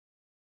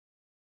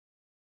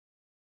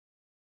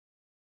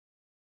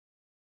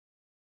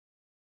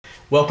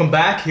Welcome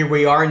back. Here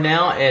we are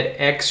now at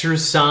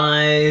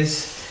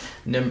exercise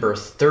number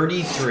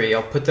 33.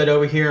 I'll put that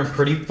over here and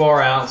pretty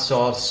far out,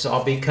 so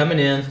I'll be coming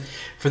in.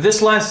 For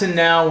this lesson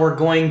now, we're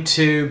going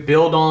to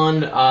build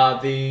on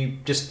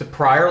just the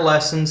prior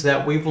lessons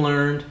that we've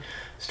learned.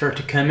 Start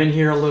to come in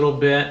here a little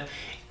bit.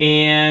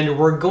 And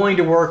we're going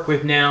to work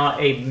with now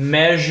a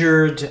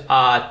measured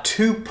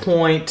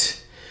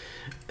 2-point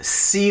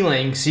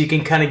ceiling, so you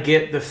can kind of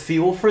get the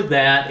feel for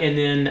that. And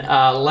then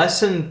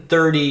lesson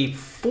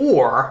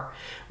 34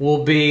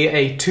 will be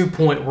a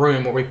 2-point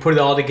room where we put it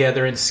all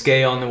together in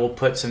scale, and then we'll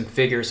put some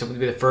figures. So it will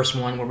be the first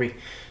one where we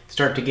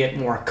start to get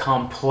more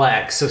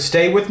complex. So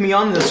stay with me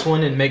on this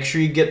one and make sure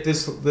you get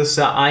this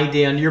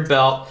idea under your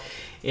belt.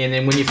 And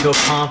then when you feel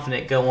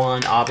confident, go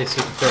on,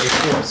 obviously, to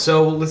 34.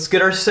 So let's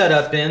get our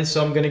setup in.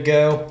 So I'm going to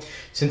go,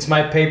 since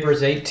my paper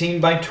is 18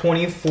 by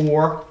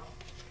 24,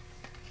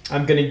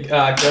 I'm going to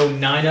go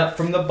 9 up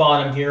from the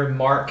bottom here,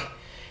 mark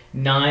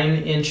 9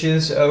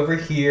 inches over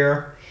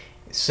here,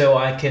 so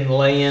I can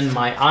lay in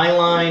my eye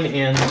line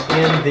and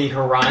in the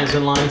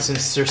horizon line.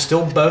 Since they're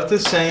still both the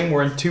same,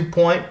 we're in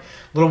 2-point,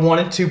 little 1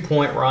 and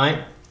 2-point,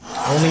 right?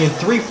 Only in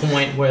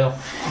 3-point will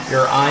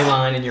your eye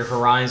line and your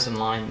horizon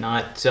line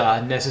not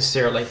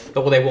necessarily,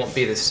 well, they won't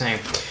be the same.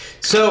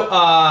 So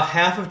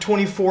half of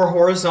 24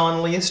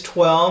 horizontally is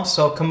 12,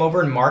 so I'll come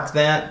over and mark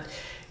that.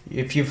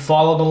 If you've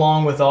followed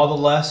along with all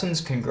the lessons,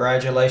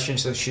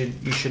 congratulations,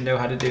 you should know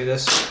how to do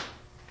this.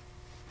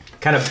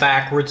 Kind of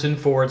backwards and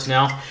forwards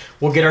now.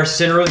 We'll get our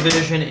center of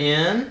vision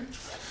in,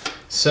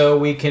 so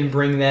we can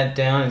bring that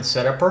down and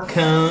set up our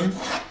cone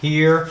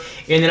here.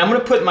 And then I'm going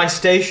to put my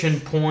station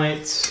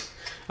points.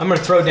 I'm going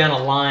to throw down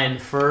a line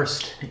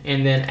first,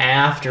 and then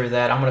after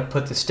that I'm going to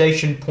put the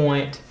station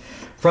point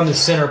from the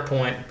center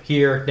point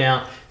here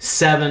down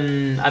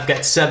I've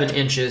got 7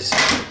 inches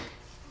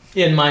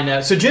in my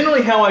notes. So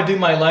generally how I do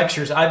my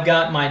lectures, I've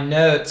got my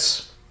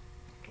notes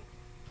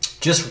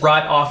just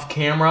right off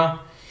camera,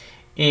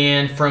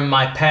 and from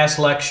my past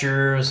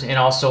lectures and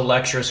also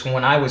lectures from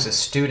when I was a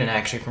student,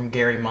 actually, from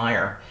Gary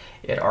Meyer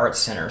at Art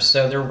Center.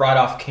 So they're right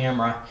off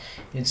camera,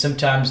 and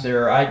sometimes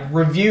I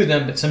review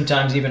them, but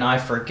sometimes even I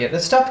forget.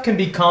 This stuff can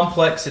be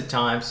complex at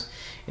times,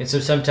 and so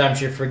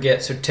sometimes you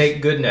forget, so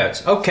take good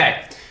notes.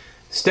 Okay,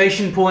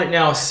 station point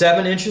now is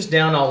 7 inches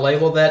down. I'll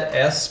label that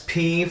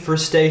SP for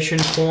station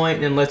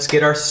point, and let's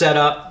get our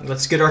setup.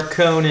 Let's get our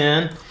cone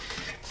in.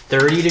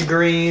 30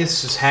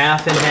 degrees is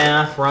half and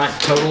half, right?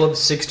 Total of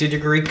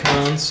 60-degree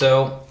cone,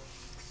 so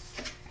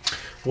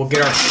we'll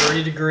get our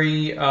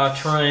 30-degree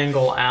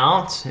triangle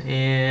out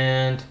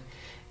and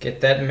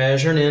get that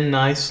measured in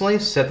nicely.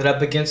 Set that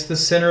up against the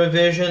center of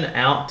vision,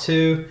 out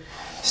to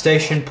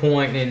station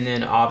point, and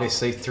then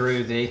obviously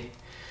through the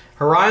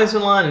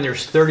horizon line, and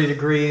there's 30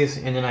 degrees,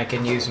 and then I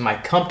can use my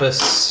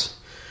compass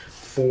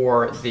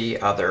for the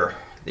other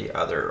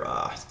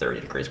 30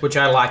 degrees, which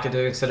I like to do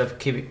instead of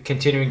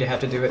continuing to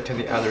have to do it to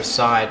the other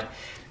side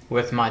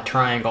with my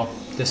triangle.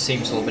 This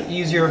seems a little bit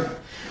easier.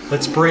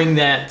 Let's bring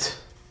that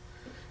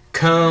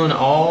cone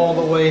all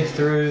the way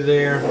through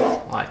there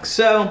like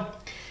so,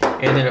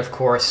 and then of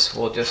course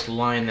we'll just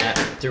line that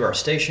through our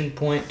station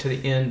point to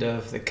the end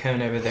of the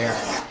cone over there,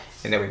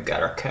 and then we've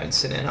got our cone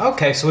set in.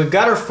 Okay, so we've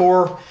got our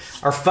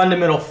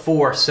fundamental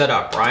 4 set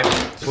up, right?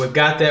 So we've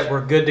got that,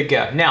 we're good to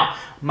go. Now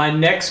my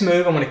next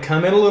move, I'm going to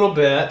come in a little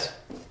bit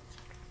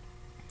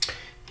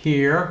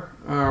here.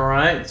 All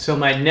right, so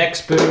my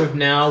next move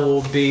now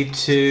will be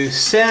to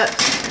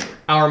set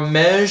our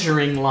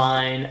measuring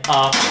line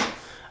up,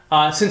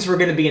 since we're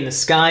going to be in the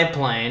sky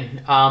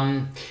plane,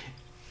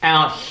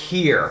 out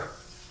here.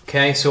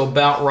 Okay, so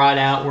about right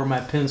out where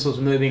my pencil's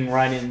moving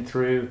right in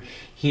through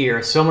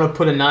here. So I'm going to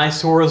put a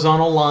nice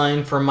horizontal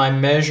line for my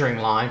measuring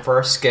line for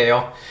our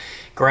scale.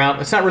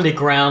 It's not really a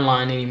ground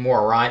line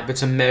anymore, right? But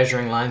it's a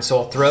measuring line. So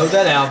I'll throw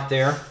that out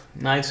there,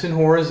 nice and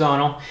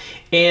horizontal.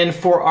 And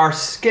for our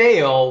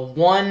scale,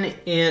 1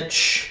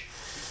 inch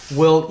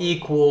will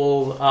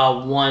equal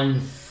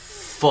 1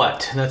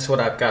 foot. That's what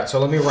I've got. So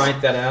let me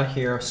write that out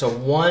here. So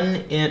 1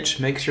 inch,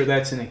 make sure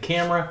that's in the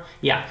camera.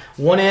 Yeah,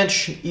 1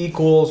 inch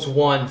equals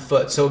 1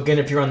 foot. So again,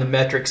 if you're on the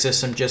metric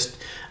system, just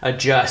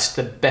adjust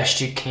the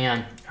best you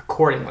can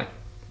accordingly.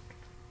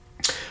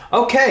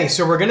 Okay,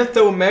 so we're going to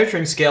throw a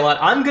measuring scale out.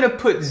 I'm going to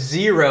put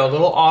 0, a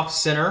little off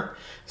center,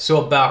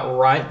 so about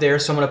right there.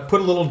 So I'm going to put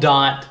a little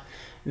dot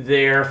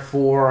there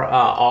for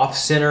off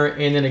center,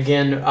 and then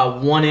again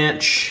 1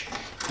 inch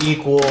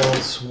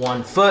equals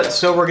 1 foot.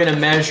 So we're going to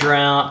measure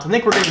out, I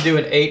think we're going to do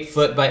an 8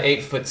 foot by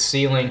 8 foot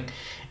ceiling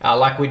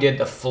like we did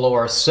the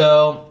floor.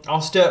 So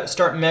I'll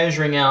start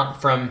measuring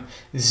out from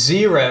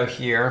 0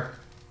 here.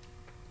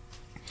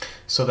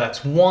 So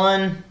that's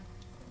 1,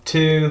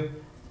 2,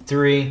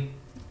 3,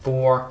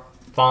 4,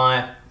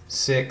 5,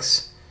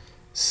 6,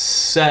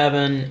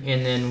 7,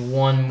 and then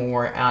one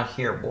more out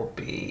here will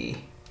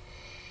be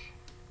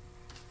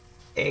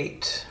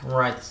 8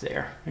 right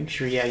there. Make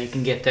sure, yeah, you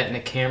can get that in the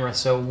camera.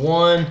 So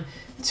 1,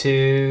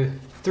 2,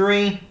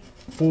 3,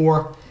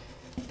 4,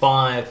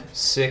 5,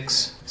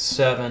 6,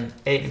 7,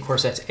 8. And of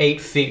course, that's 8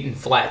 feet in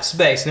flat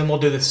space. And then we'll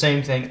do the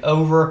same thing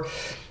over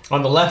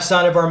on the left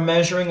side of our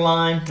measuring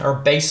line,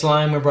 our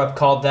baseline, remember I've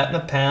called that in the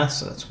past.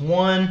 So that's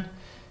 1,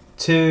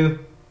 2,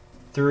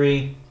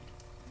 3,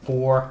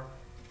 4,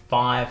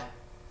 5,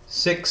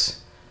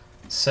 6,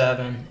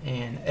 7,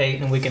 and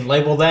 8. And we can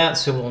label that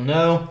so we'll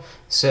know.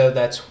 So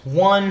that's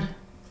 1,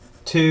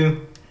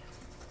 2,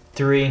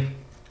 3,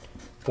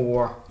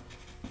 4,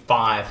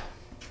 5,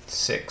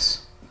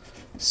 6,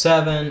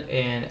 7,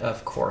 and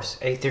of course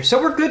 8 there.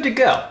 So we're good to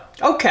go.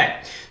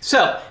 Okay,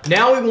 so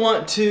now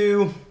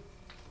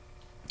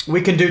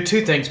we can do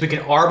two things. We can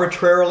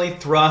arbitrarily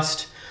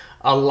thrust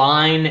a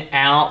line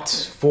out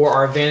for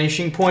our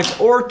vanishing points.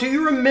 Or do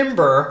you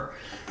remember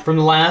from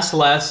the last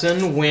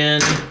lesson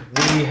when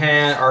we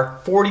had our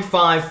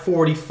 45,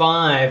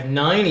 45,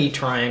 90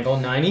 triangle,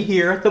 90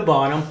 here at the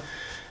bottom,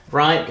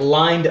 right,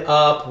 lined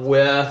up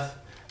with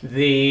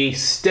the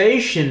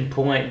station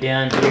point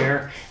down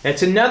here?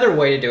 That's another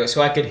way to do it.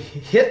 So I could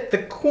hit the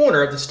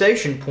corner of the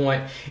station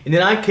point, and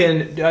then I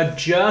can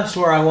adjust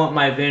where I want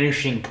my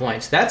vanishing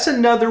points. That's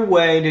another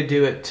way to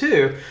do it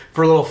too,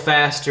 for a little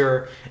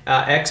faster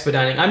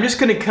expediting. I'm just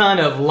going to kind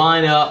of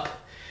line up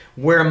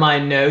where my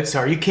notes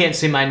are. You can't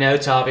see my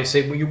notes,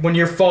 obviously. When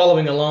you're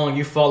following along,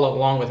 you follow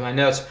along with my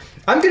notes.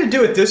 I'm going to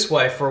do it this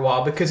way for a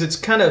while because it's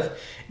kind of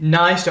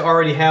nice to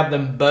already have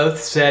them both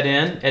set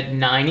in at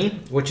 90,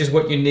 which is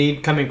what you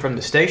need coming from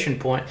the station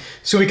point,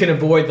 so we can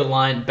avoid the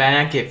line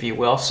back, if you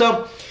will.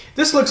 So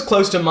this looks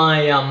close to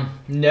my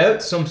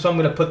notes, so I'm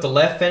going to put the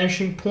left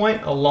vanishing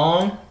point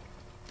along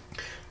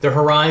the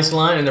horizon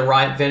line and the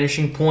right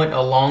vanishing point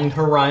along the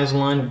horizon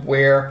line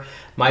where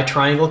my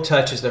triangle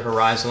touches the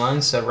horizon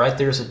line. So right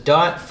there's a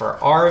dot for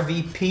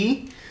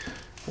RVP,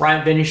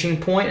 right vanishing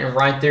point, and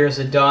right there's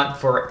a dot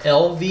for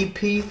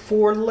LVP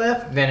for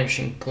left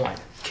vanishing point.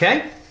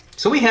 Okay,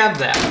 so we have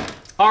that.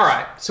 All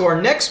right, so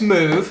our next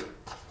move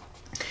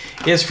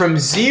is from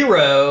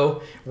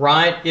 0,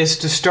 right, is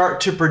to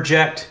start to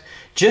project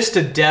just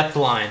a depth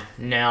line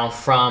now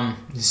from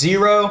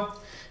 0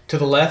 to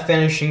the left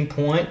vanishing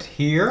point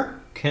here,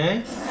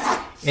 okay,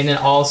 and then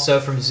also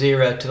from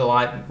 0 to the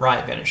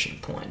right vanishing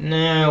point.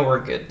 Now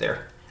we're good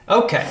there.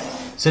 Okay,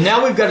 so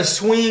now we've got to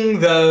swing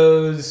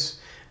those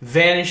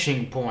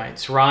vanishing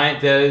points, right?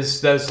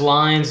 Those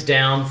lines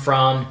down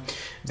from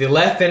the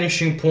left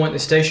vanishing point, the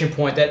station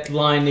point, that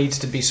line needs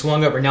to be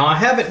swung over. Now I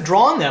haven't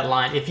drawn that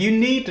line. If you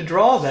need to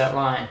draw that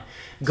line,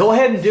 go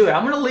ahead and do it.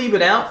 I'm going to leave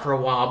it out for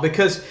a while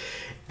because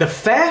the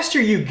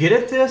faster you get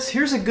at this,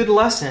 here's a good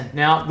lesson.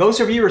 Now, those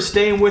of you who are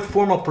staying with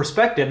Formal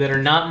Perspective that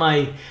are not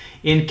my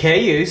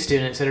NKU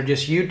students, that are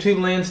just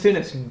YouTube Land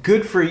students,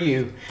 good for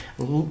you.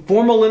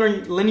 Formal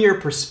linear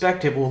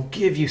perspective will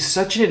give you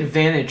such an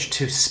advantage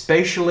to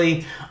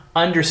spatially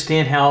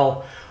understand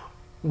how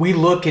we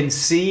look and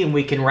see, and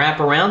we can wrap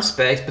around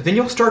space, but then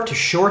you'll start to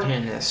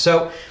shorthand this.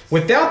 So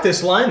without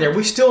this line there,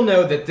 we still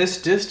know that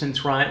this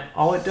distance, right,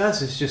 all it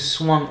does is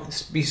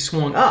just be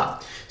swung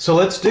up. So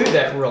let's do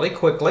that really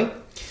quickly.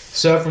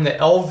 So from the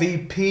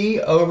LVP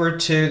over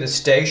to the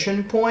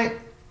station point,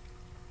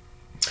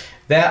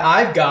 that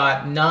I've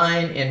got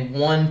 9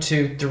 1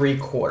 2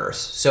 3/4.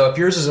 So if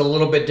yours is a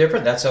little bit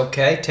different, that's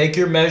okay. Take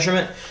your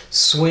measurement,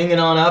 swing it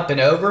on up and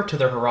over to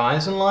the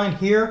horizon line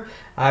here.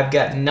 I've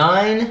got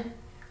 9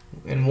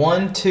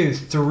 1 2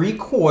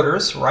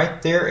 3/4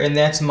 right there, and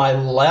that's my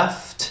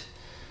left,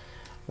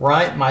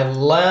 right, my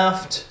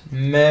left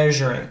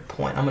measuring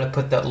point. I'm going to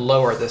put that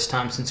lower this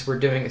time since we're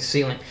doing a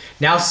ceiling.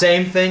 Now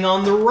same thing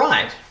on the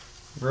right.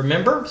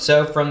 Remember?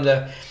 So from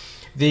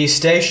the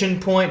station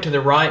point to the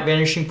right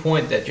vanishing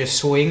point, that just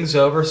swings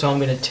over. So I'm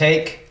going to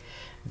take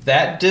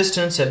that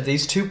distance of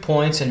these 2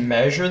 points and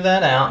measure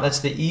that out. That's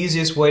the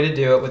easiest way to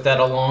do it with that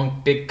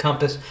long big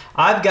compass.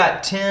 I've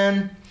got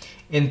 10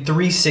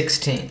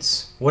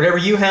 3/16. Whatever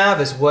you have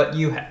is what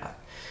you have.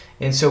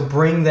 And so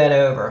bring that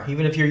over,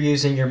 even if you're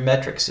using your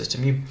metric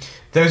system.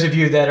 Those of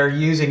you that are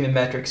using the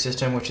metric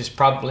system, which is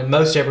probably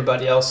most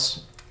everybody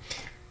else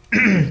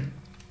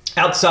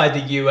outside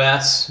the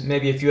US,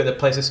 maybe a few other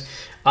places,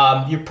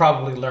 you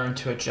probably learned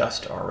to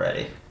adjust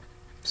already.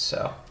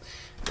 So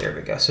there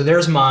we go. So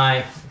there's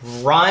my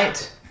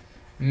right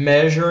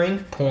measuring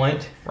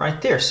point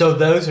right there. So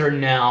those are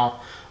now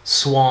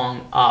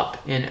swung up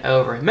and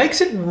over. It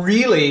makes it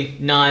really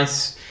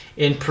nice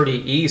and pretty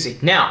easy.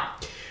 Now,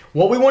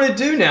 what we want to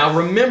do now,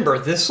 remember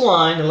this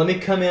line, and let me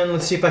come in,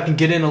 let's see if I can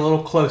get in a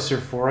little closer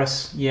for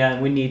us. Yeah,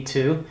 we need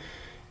to.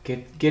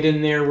 Get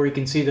in there where you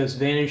can see those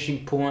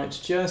vanishing points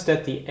just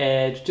at the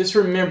edge. Just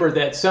remember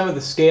that some of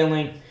the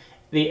scaling,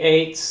 the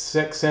 8s,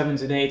 6,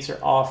 7s, and 8s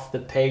are off the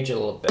page a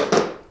little bit.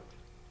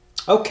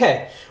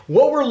 Okay,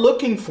 what we're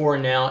looking for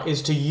now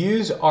is to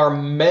use our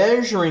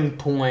measuring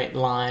point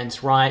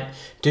lines, right,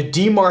 to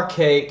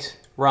demarcate,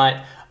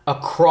 right,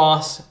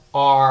 across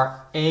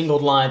our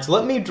angled lines.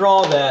 Let me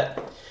draw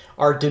that,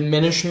 our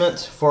diminishment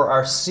for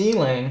our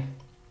ceiling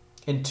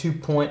in 2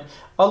 point,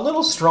 a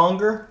little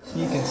stronger so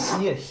you can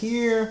see it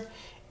here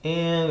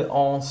and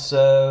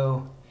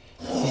also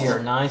here,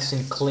 nice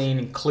and clean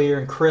and clear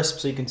and crisp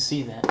so you can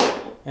see that.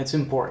 That's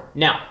important.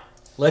 Now,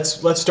 let's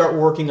start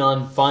working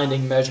on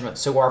finding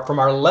measurements. So from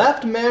our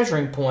left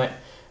measuring point,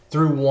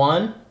 through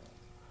 1.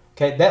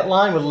 Okay, that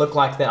line would look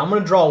like that. I'm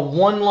going to draw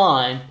one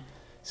line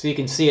so you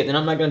can see it. Then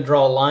I'm not going to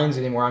draw lines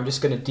anymore. I'm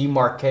just going to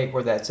demarcate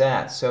where that's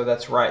at. So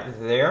that's right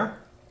there.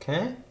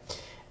 Okay.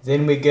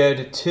 Then we go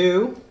to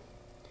 2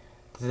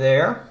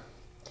 there.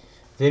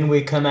 Then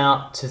we come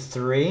out to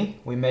 3.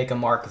 We make a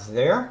mark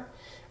there.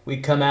 We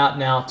come out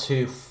now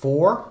to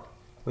 4.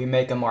 We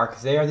make a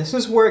mark there. This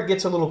is where it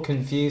gets a little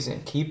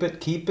confusing. Keep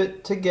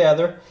it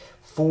together.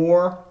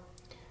 4,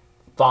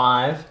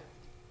 5.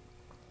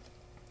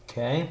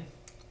 Okay.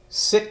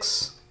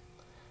 6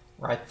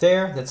 right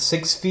there. That's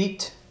 6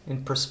 feet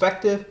in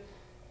perspective.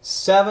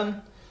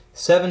 7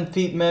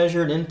 feet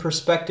measured in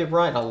perspective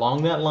right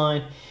along that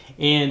line.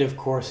 And of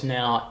course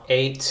now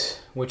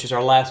 8, which is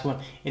our last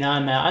one. And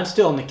I'm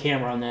still on the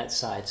camera on that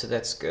side, so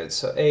that's good.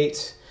 So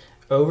 8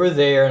 over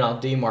there, and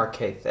I'll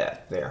demarcate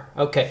that there.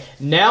 Okay,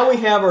 now we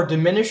have our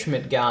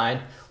diminishment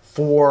guide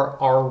for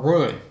our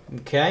room.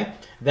 Okay,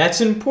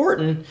 that's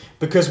important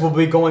because we'll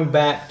be going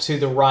back to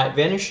the right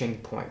vanishing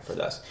point for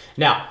this.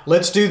 Now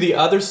let's do the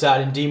other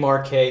side and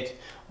demarcate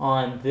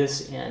on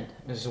this end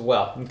as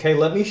well. Okay,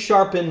 let me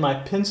sharpen my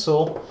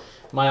pencil.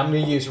 I'm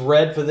going to use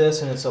red for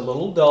this, and it's a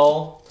little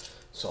dull,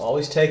 so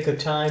always take the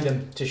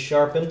time to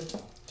sharpen.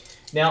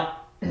 Now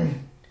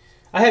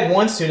I had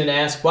one student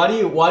ask, why do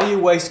you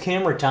waste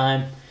camera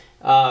time?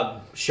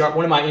 One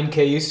of my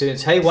NKU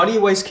students, hey, why do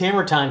you waste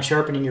camera time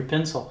sharpening your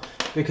pencil?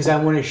 Because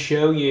I want to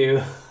show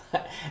you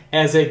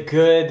as a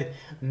good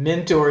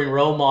mentoring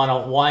role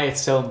model why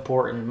it's so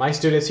important. My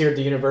students here at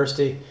the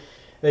university,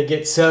 they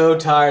get so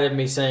tired of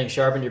me saying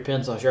sharpen your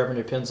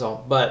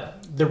pencil,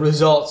 but the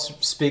results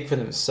speak for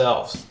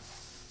themselves,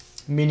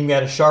 meaning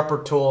that a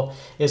sharper tool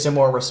is a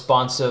more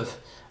responsive,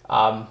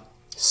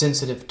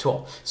 sensitive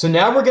tool. So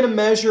now we're going to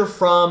measure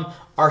from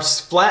our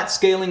flat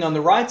scaling on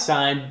the right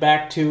side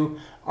back to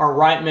our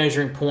right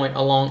measuring point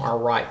along our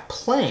right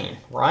plane,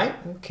 right?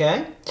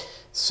 Okay.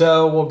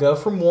 So we'll go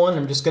from 1.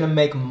 I'm just going to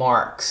make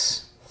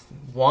marks.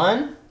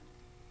 1.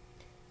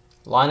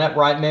 Line up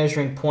right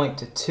measuring point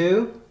to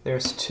 2.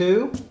 There's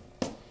 2.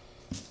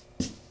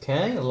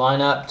 Okay. Line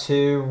up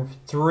to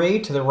 3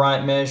 to the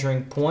right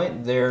measuring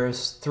point.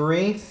 There's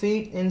 3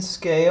 feet in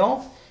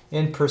scale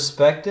in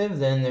perspective.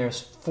 Then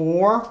there's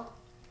 4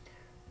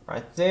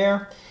 right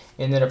there.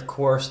 And then of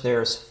course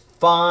there's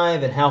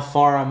 5. And how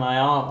far am I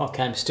off?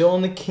 Okay, I'm still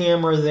on the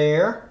camera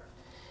there.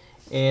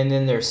 And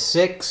then there's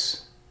 6.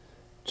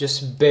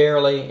 Just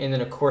barely, and then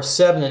of course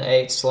 7 and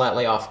 8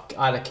 slightly off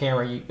out of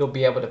camera. You'll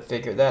be able to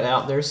figure that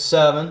out. There's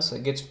 7, so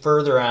it gets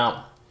further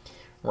out,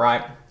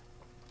 right?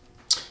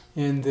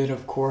 And then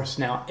of course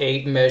now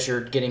 8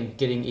 measured,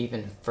 getting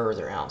even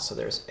further out. So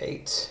there's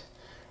 8,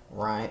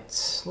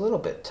 right? A little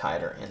bit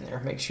tighter in there.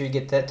 Make sure you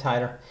get that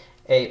tighter.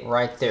 8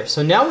 right there.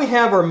 So now we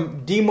have our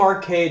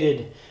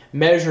demarcated,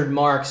 measured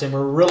marks, and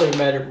we're really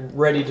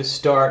ready to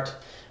start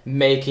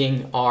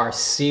making our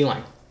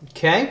ceiling.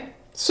 Okay,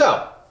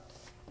 so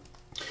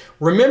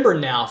remember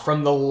now,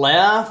 from the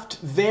left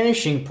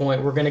vanishing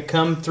point, we're going to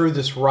come through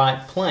this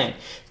right plane.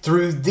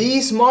 Through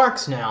these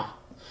marks now.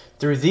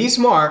 Through these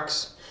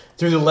marks,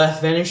 through the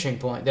left vanishing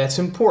point. That's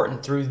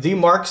important. Through the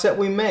marks that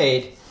we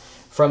made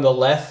from the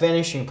left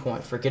vanishing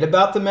point. Forget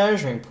about the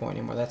measuring point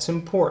anymore. That's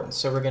important.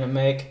 So we're going to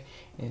make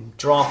and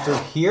draw through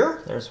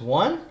here. There's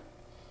 1.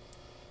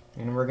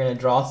 And we're going to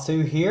draw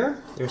through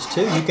here. There's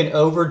 2. You can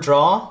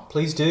overdraw.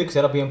 Please do, because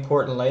that'll be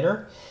important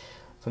later.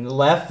 From the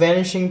left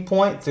vanishing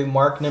point through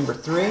mark number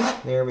 3,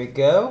 there we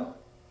go.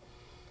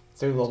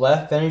 Through the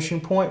left vanishing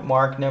point,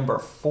 mark number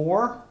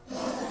 4.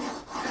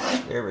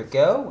 There we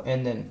go.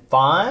 And then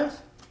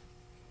 5.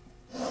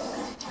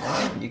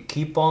 You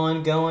keep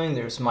on going.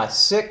 There's my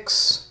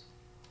 6.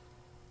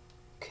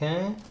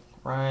 Okay,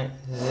 right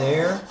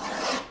there.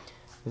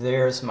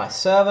 There's my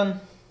 7.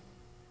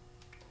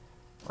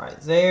 Right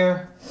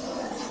there.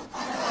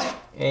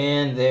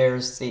 And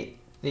there's the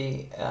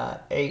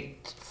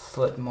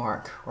 8-foot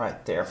mark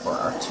right there for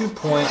our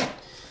 2-point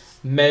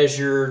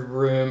measured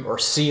room or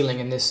ceiling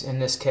in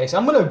this case.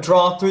 I'm going to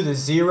draw through the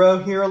 0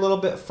 here a little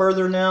bit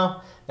further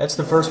now. That's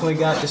the first one we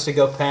got, just to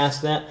go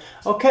past that.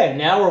 Okay,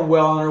 now we're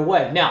well on our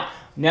way.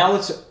 Now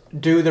let's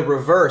do the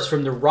reverse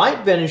from the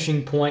right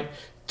vanishing point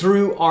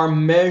through our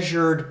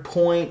measured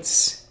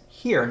points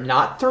here.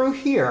 Not through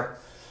here,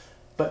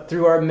 but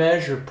through our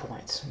measured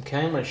points.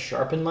 Okay, I'm going to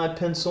sharpen my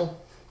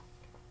pencil.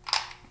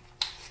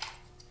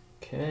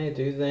 Okay,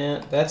 do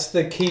that. That's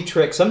the key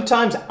trick.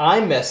 Sometimes I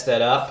mess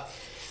that up,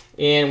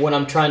 and when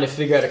I'm trying to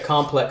figure out a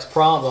complex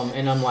problem,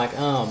 and I'm like,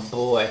 oh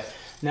boy,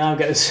 now I've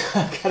got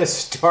to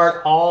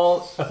start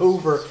all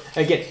over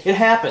again. It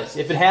happens.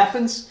 If it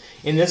happens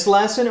in this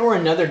lesson or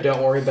another,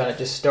 don't worry about it.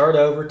 Just start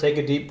over, take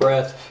a deep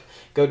breath,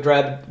 go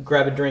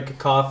grab a drink of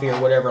coffee or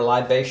whatever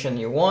libation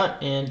you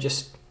want, and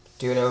just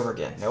do it over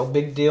again. No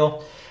big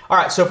deal. All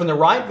right, so from the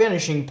right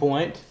vanishing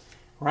point,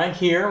 right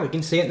here, we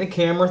can see it in the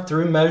camera,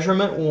 through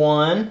measurement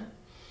 1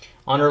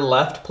 on our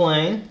left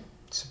plane.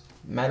 It's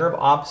a matter of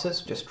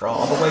opposites. Just draw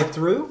all the way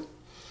through.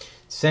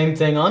 Same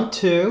thing on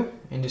 2,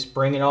 and just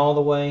bring it all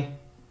the way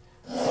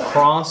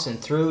across and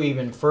through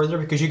even further,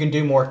 because you can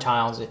do more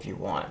tiles if you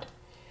want.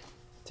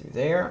 through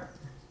there.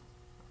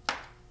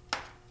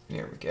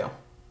 There we go.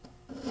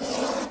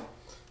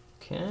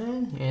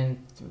 Okay, and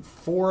through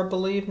 4, I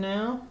believe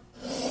now.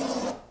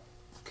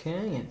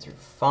 Okay, and through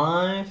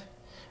 5.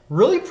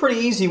 Really pretty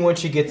easy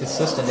once you get the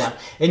system down.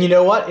 And you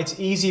know what? It's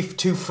easy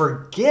to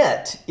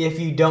forget if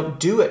you don't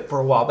do it for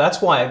a while.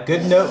 That's why a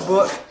good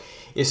notebook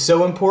is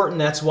so important.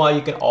 That's why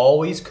you can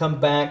always come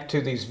back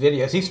to these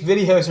videos. These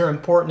videos are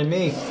important to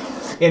me.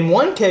 In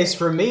one case,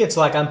 for me, it's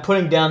like I'm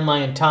putting down my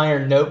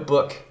entire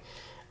notebook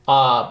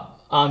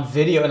on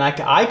video, and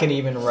I can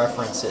even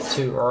reference it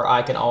too, or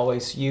I can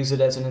always use it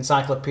as an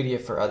encyclopedia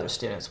for other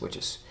students, which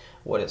is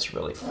what it's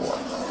really for.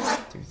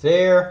 Through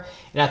there,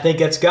 and I think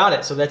that's got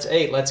it. So that's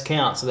 8. Let's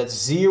count. So that's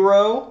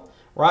 0,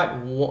 right?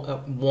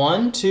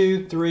 1,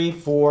 2, 3,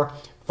 4,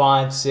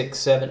 5, 6,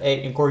 7, 8.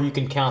 And of course, you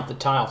can count the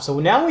tile. So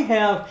now we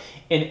have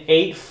an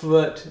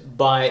 8-foot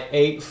by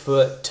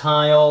 8-foot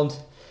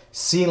tiled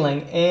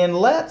ceiling, and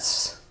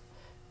let's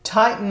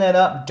tighten that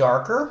up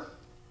darker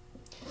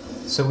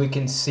so we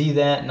can see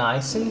that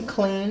nice and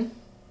clean.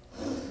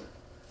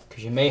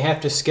 Because you may have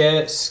to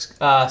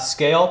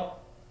scale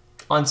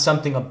on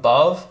something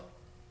above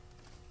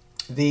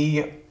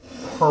the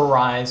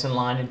horizon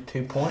line in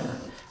 2-pointer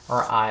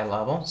or eye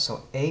level.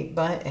 So 8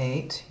 by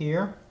 8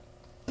 here.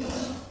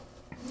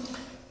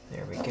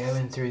 There we go,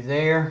 and through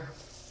there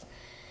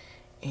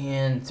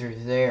and through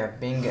there.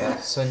 Bingo.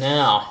 So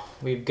now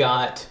we've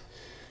got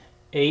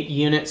 8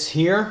 units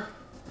here,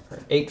 or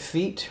 8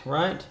 feet,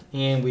 right?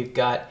 And we've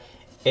got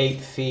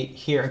 8 feet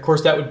here. Of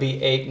course, that would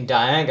be 8 in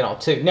diagonal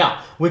too.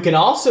 Now, we can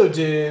also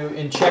do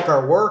and check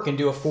our work and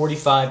do a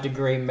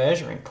 45-degree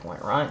measuring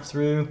point, right?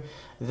 Through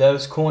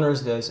those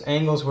corners, those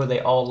angles where they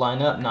all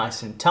line up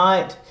nice and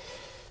tight.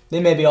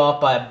 They may be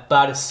off by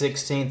about a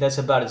 16th. That's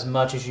about as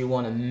much as you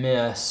want to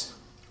miss.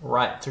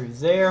 Right through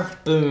there.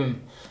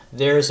 Boom.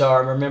 There's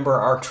our, remember,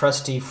 our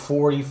trusty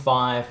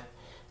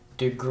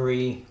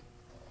 45-degree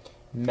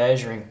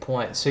measuring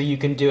point. So you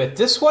can do it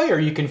this way, or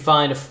you can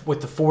find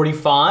with the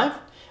 45,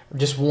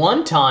 just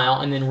one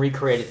tile, and then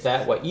recreate it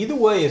that way. Either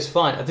way is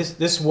fine.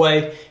 This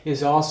way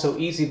is also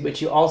easy,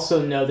 but you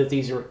also know that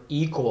these are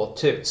equal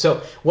too.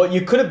 So what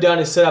you could have done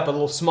is set up a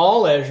little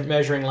small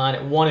measuring line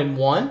at 1 and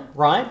 1,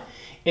 right?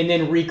 And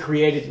then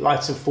recreated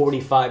lots of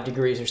 45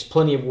 degrees. There's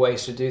plenty of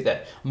ways to do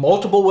that.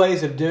 Multiple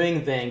ways of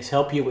doing things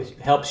helps you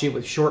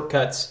with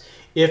shortcuts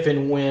if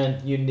and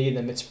when you need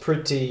them. It's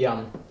pretty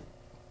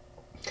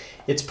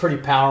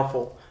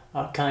powerful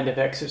kind of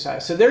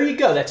exercise. So there you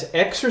go. That's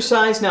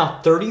exercise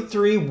now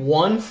 33.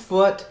 1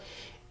 foot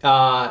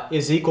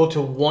is equal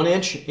to 1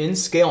 inch in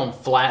scale on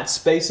flat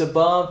space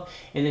above.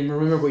 And then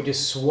remember, we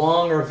just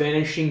swung our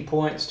vanishing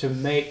points to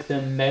make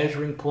them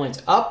measuring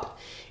points up.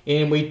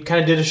 And we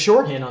kind of did a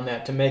shorthand on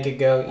that to make it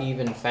go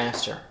even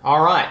faster.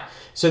 All right,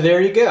 so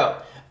there you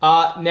go.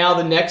 Now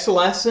the next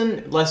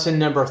lesson, lesson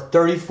number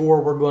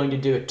 34, we're going to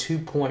do a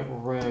 2-point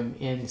room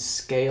in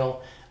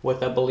scale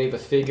with, I believe, a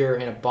figure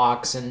and a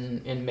box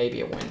and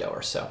maybe a window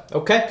or so.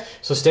 Okay,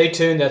 so stay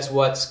tuned. That's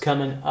what's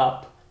coming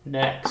up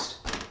next.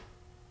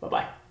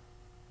 Bye-bye.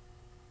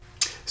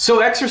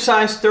 So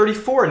exercise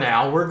 34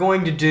 now, we're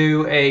going to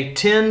do a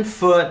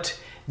 10-foot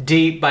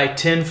deep by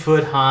 10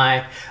 foot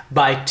high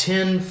by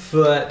 10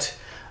 foot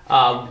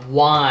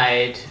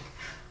wide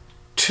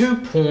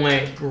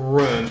 2-point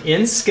room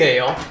in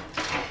scale,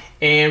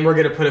 and we're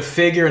going to put a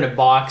figure and a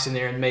box in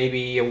there and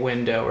maybe a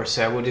window or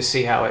so. We'll just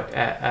see how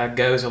it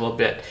goes a little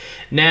bit.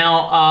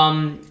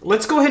 Now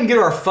let's go ahead and get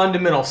our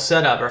fundamental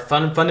setup, our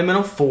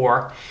fundamental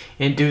 4,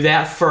 and do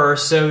that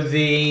first. So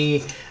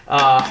the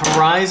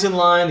horizon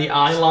line, the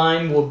eye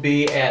line, will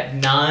be at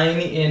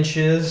 9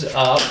 inches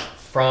up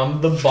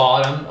from the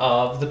bottom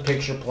of the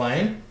picture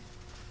plane.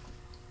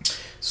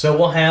 So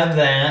we'll have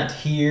that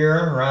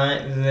here,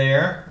 right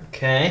there.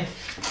 Okay,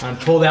 I'm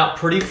pulled out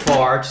pretty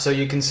far so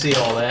you can see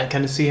all that,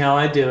 kind of see how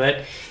I do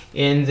it.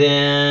 And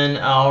then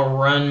I'll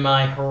run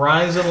my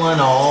horizon line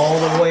all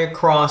the way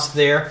across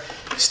there.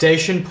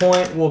 Station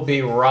point will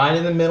be right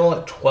in the middle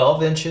at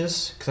 12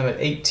 inches, because I'm at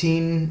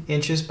 18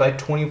 inches by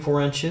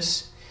 24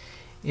 inches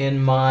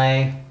in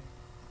my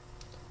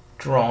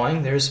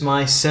drawing. There's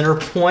my center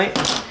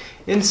point.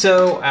 And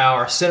so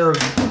our center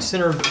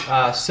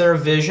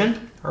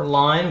vision, or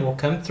line, will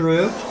come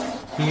through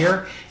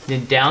here.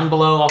 Then down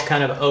below, I'll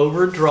kind of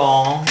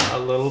overdraw a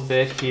little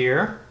bit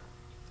here.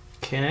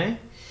 Okay,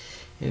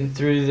 and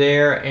through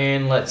there,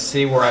 and let's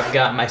see where I've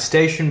got my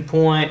station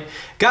point.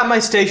 Got my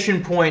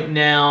station point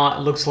now. It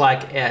looks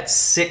like at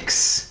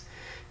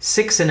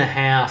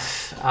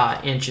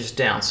 6.5 inches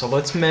down. So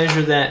let's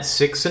measure that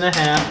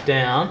 6.5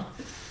 down.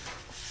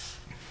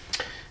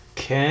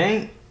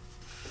 Okay.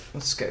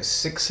 Let's go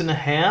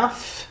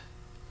 6.5.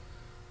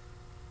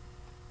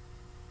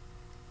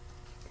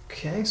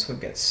 Okay, so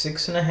we've got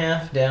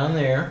 6.5 down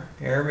there.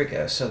 There we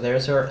go. So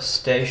there's our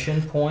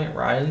station point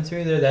right in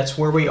through there. That's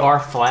where we are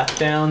flat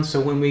down.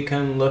 So when we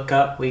come look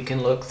up, we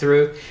can look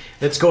through.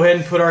 Let's go ahead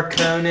and put our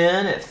cone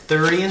in at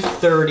 30 and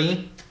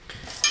 30.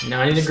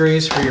 90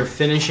 degrees for your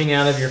finishing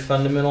out of your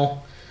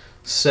fundamental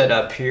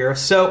setup here.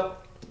 So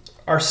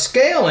our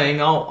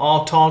scaling,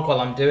 I'll talk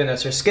while I'm doing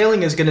this. Our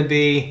scaling is going to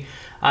be,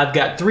 I've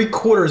got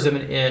 3/4 of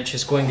an inch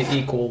is going to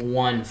equal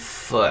 1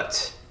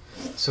 foot.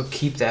 So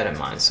keep that in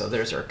mind. So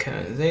there's our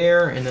cone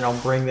there, and then I'll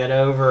bring that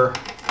over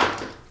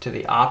to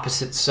the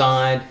opposite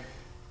side.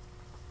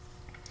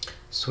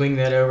 Swing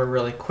that over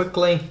really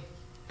quickly.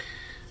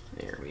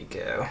 There we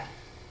go.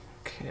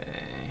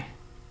 Okay.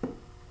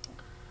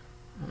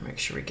 Make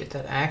sure we get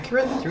that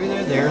accurate through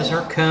there. There's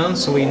our cone,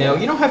 so we know.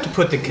 You don't have to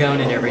put the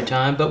cone in every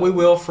time, but we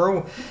will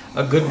for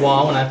a good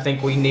while, and I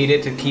think we need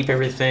it to keep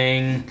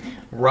everything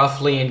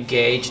roughly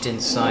engaged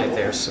inside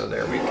there. So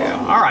there we go.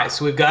 All right,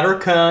 so we've got our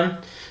cone,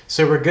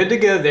 so we're good to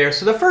go there.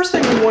 So the first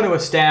thing we want to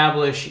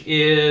establish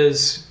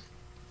is,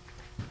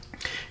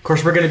 of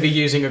course, we're going to be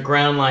using a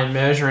ground line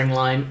measuring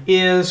line,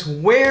 is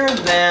where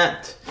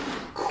that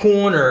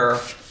corner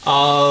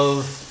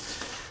of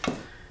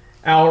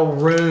our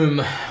room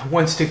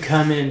wants to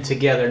come in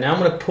together. Now I'm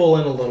going to pull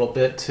in a little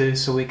bit too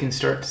so we can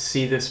start to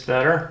see this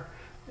better.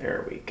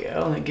 There we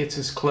go. That gets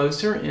us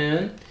closer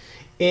in.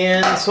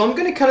 And so I'm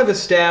going to kind of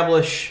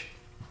establish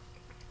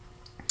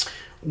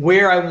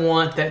where I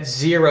want that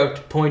 0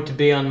 point to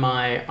be on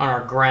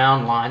our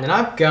ground line. And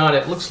I've got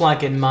it, looks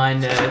like in my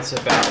notes,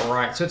 about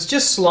right. So it's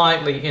just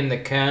slightly in the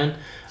cone,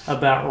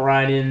 about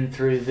right in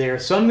through there.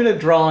 So I'm going to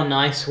draw a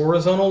nice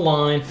horizontal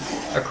line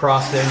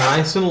across there,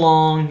 nice and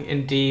long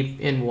and deep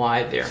and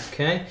wide there.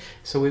 Okay,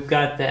 so we've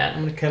got that.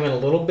 I'm going to come in a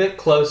little bit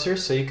closer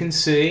so you can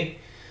see.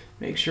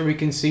 Make sure we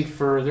can see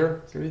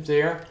further through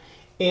there.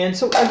 And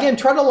so again,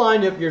 try to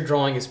line up your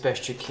drawing as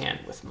best you can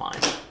with mine,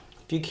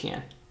 if you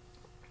can.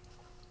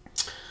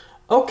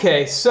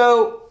 Okay,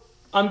 so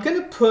I'm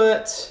going to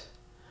put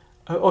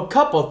a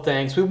couple of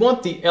things. We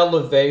want the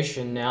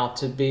elevation now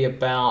to be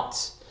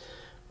about,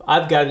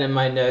 I've got it in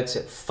my notes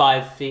at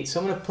 5 feet. So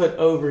I'm going to put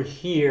over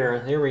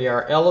here, there we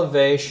are,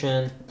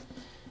 elevation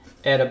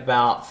at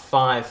about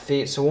 5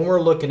 feet. So when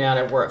we're looking at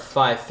it, we're at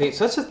 5 feet.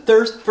 So that's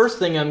the first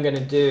thing I'm going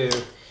to do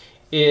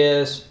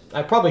is,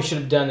 I probably should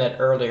have done that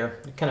earlier.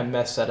 I kind of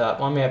messed that up.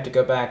 I'm going to have to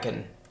go back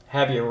and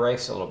have you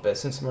erase a little bit.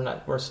 Since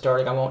we're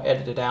starting, I won't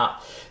edit it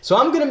out. So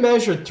I'm going to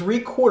measure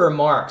 3/4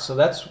 marks. So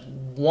that's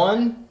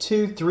 1,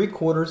 2,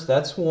 3/4.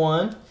 That's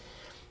 1.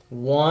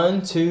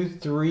 1, 2,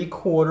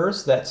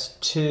 3/4. That's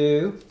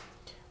 2.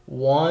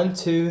 1,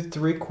 2,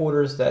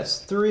 3/4. That's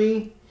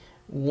 3.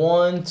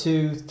 1,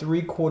 2,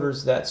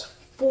 3/4. That's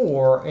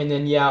 4. And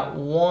then, yeah,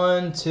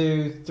 1,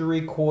 2,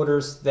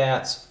 3/4.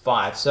 That's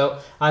 5. So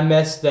I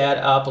messed that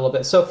up a little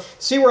bit. So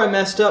see where I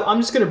messed up? I'm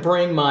just going to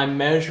bring my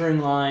measuring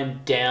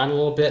line down a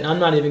little bit. And I'm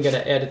not even going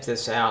to edit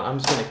this out. I'm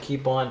just going to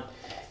keep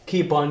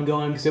on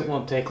going because it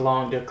won't take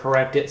long to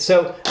correct it.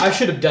 So I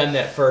should have done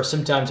that first.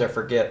 Sometimes I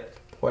forget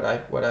what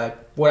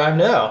I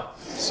know.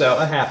 So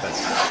it happens.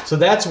 So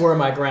that's where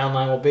my ground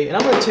line will be. And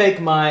I'm going to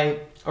take my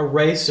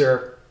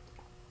eraser.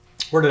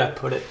 Where did I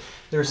put it?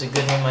 There's a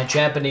good one, my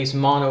Japanese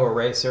mono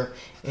eraser,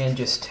 and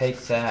just take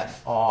that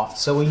off.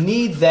 So we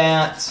need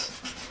that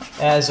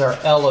as our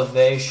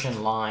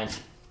elevation line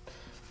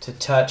to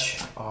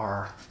touch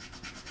our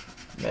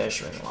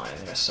measuring line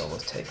there. So we'll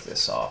take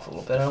this off a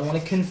little bit. I don't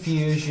want to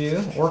confuse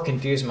you or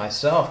confuse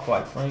myself,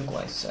 quite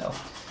frankly. So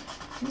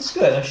it's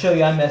good. I'll show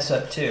you I mess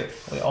up too.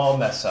 We all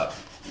mess up.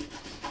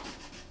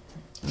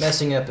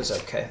 Messing up is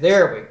okay.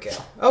 There we go.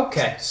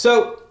 Okay,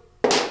 so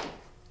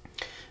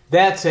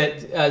that's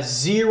at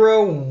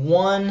 0,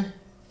 1,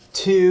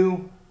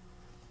 2,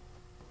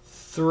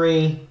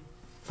 3,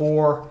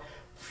 4,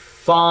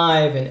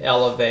 5 in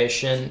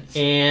elevation.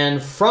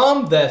 And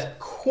from the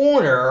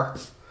corner,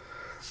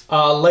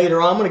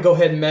 later on, I'm going to go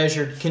ahead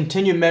and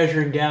continue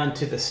measuring down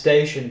to the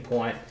station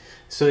point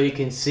so you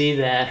can see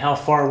that, how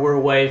far we're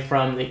away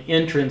from the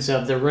entrance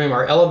of the room.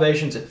 Our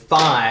elevation's at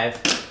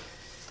 5,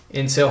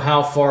 and so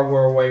how far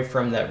we're away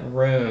from that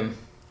room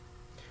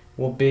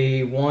will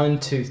be 1,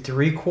 2,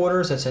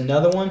 3/4. That's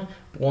another one.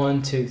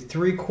 1, 2,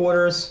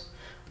 3/4.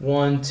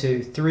 1, 2,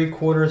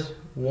 3/4.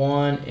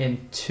 1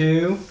 and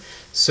 2.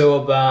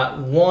 So about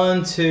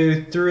 1,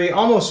 2, 3,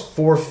 almost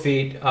 4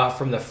 feet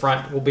from the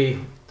front will be,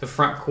 the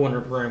front corner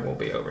of the room will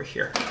be over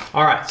here.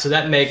 All right, so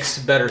that makes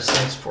better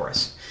sense for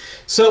us.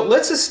 So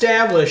let's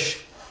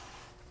establish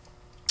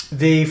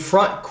the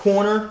front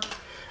corner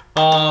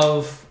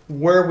of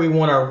where we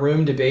want our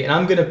room to be. And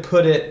I'm going to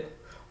put it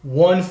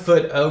 1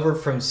 foot over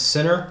from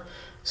center.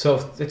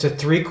 So it's a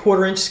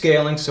 3/4 inch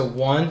scaling. So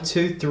 1,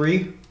 2,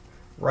 3,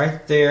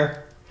 right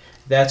there.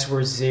 That's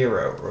where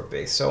 0 will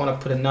be. So I want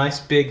to put a nice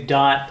big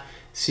dot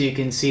so you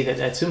can see that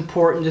that's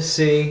important to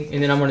see.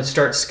 And then I'm going to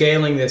start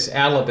scaling this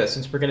out a little bit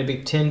since we're going to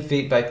be 10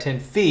 feet by 10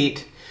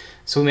 feet.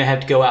 So we may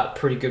have to go out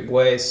pretty good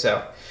ways.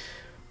 So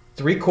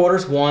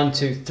 3/4, 1,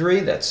 2,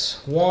 3,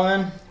 that's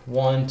 1.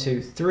 1,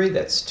 2, 3,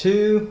 that's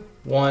 2.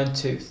 1,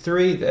 2,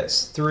 3,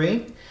 that's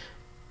 3.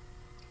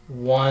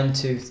 1,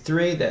 2,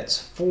 3, that's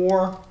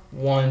 4.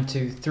 1,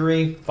 2,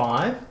 3,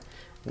 5.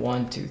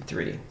 1, 2,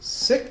 3,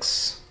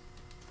 6.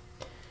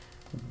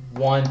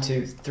 1,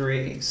 2,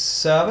 3,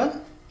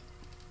 7.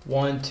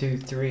 1, 2,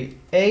 3,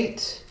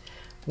 8.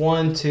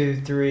 1,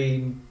 2,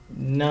 3,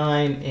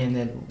 9, and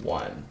then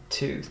 1,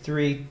 2,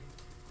 3,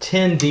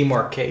 10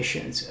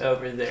 demarcations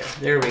over there.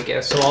 There we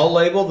go. So I'll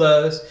label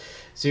those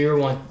 0,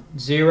 1,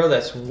 0.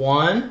 That's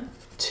 1,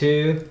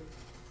 2,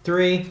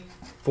 3,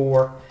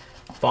 4,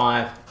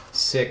 5,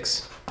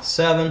 6,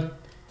 7,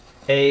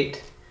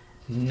 8,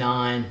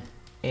 9,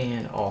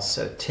 and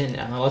also 10.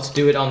 Now let's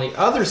do it on the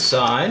other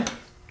side.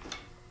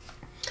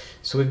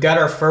 So we've got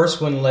our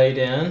first one laid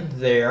in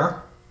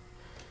there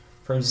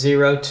from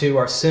 0 to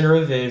our center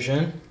of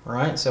vision,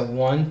 right? So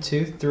 1,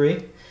 2,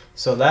 3.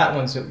 So that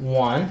one's at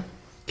 1.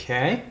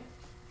 Okay.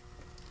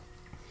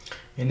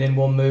 And then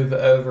we'll move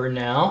over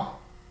now.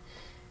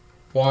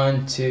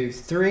 1, 2,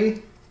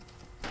 3,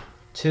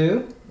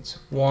 2. It's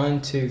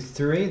 1, 2,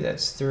 3.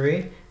 That's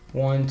 3.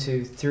 1,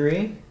 2,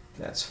 3.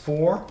 That's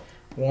 4.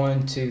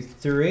 1, 2,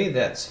 3.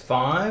 That's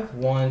 5.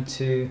 1,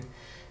 2,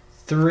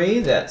 3.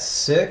 That's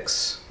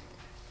 6.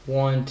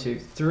 1, 2,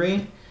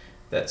 3.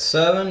 That's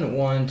 7.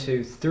 1,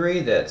 2, 3.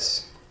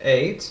 That's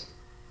 8.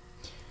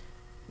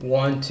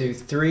 1, 2,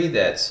 3,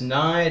 that's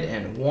 9,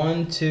 and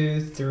 1,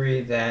 2,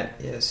 3, that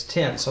is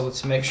 10. So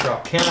let's make sure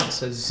I'll count.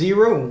 So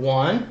 0,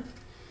 1,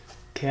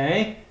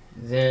 okay,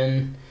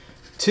 then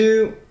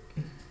 2,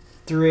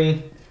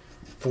 3,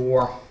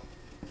 4,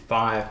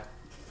 5,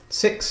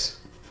 6,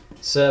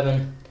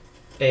 7,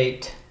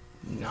 8,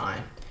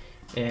 9,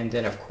 and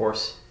then of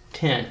course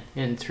 10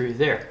 in through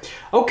there.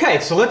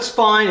 Okay, so let's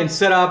find and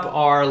set up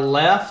our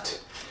left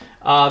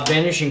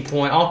vanishing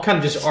point. I'll kind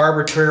of just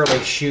arbitrarily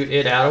shoot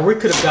it out, or we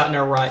could have gotten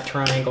our right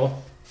triangle.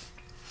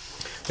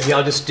 Maybe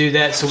I'll just do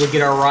that so we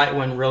get our right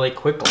one really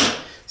quickly.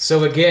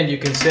 So again, you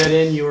can set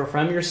in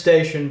from your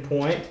station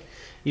point,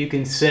 you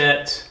can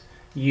set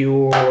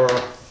your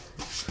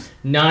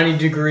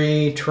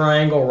 90-degree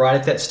triangle right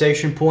at that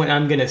station point.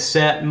 I'm going to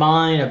set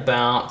mine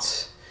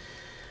about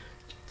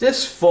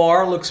this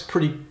far. Looks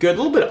pretty good.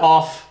 A little bit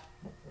off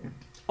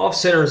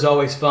center is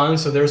always fun.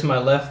 So there's my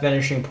left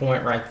vanishing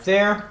point right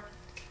there.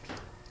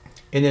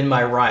 And then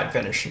my right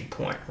vanishing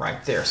point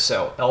right there.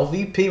 So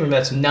LVP, remember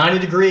that's 90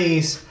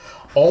 degrees,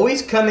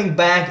 always coming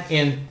back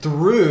in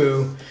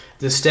through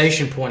the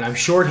station point. I'm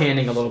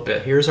shorthanding a little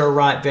bit. Here's our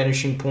right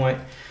vanishing point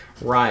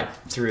right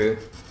through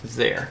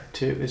there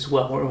too as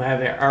well. We'll have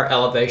our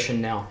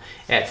elevation now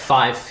at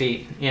 5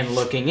 feet and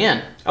looking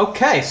in.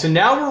 Okay, so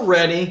now we're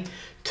ready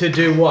to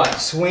do what?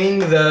 Swing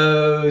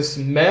those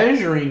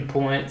measuring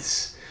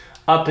points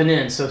up and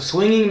in. So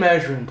swinging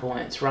measuring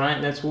points,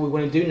 right? That's what we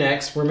want to do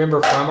next.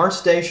 Remember, from our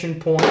station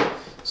point,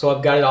 so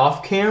I've got it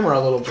off camera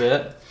a little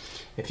bit.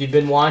 If you've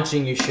been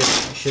watching, you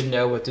should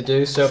know what to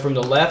do. So from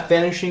the left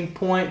vanishing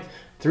point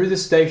through the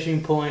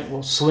station point,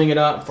 we'll swing it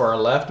up for our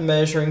left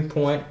measuring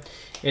point.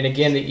 And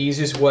again, the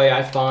easiest way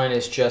I find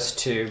is just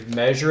to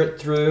measure it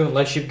through,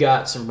 unless you've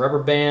got some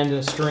rubber band and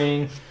a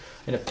string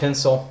and a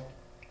pencil.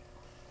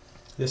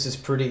 This is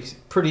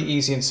pretty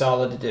easy and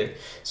solid to do.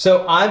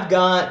 So I've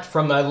got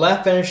from my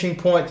left vanishing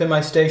point to my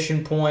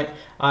station point,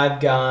 I've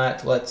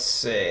got, let's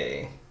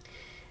see,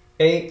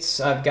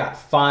 8s. I've got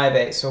 5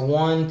 8s. So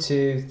 1,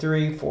 2,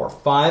 3, 4,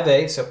 5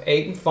 8. So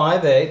 8 and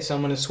 5 8. So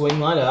I'm going to swing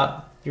mine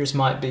up. Yours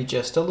might be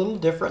just a little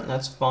different.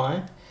 That's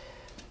fine.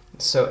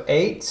 So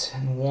 8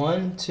 and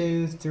 1,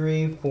 2,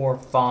 3, 4,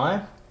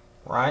 5,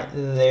 right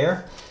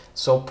there.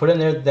 So put in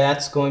there.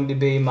 That's going to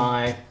be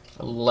my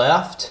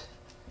left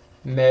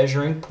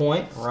measuring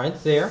point right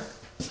there.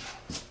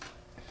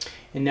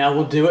 And now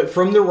we'll do it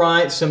from the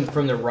right,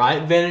 from the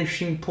right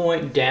vanishing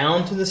point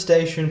down to the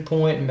station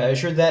point.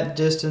 Measure that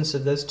distance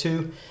of those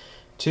two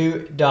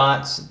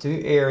dots,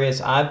 two areas.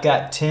 I've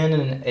got 10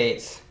 and an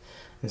 1/8.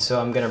 And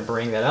so I'm going to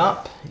bring that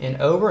up and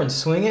over and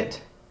swing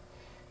it.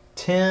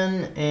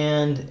 10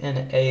 and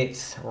an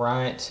 1/8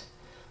 right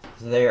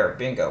there.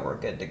 Bingo, we're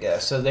good to go.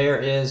 So there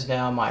is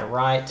now my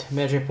right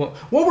measuring point.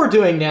 What we're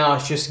doing now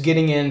is just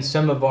getting in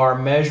some of our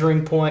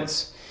measuring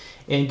points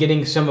and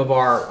getting some of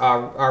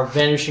our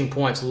vanishing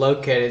points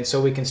located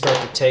so we can start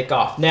to take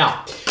off.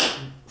 Now,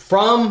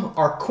 from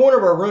our corner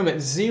of our room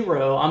at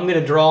 0, I'm going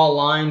to draw a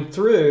line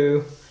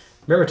through,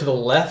 remember, to the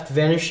left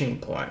vanishing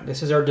point.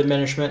 This is our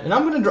diminishment, and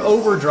I'm going to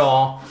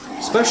overdraw,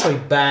 especially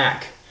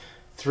back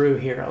through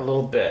here a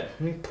little bit.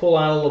 Let me pull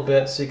out a little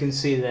bit so you can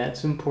see that.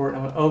 It's important.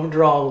 I'm going to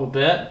overdraw a little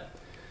bit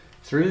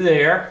through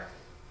there.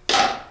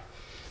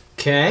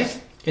 Okay.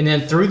 And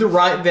then through the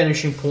right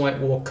vanishing point,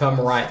 we'll come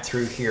right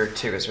through here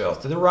too as well.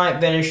 Through the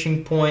right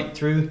vanishing point,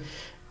 through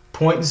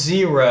point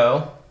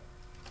 0,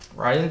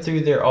 right in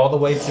through there, all the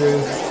way through,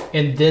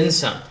 and then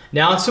some.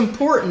 Now it's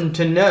important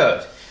to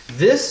note,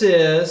 this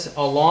is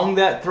along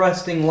that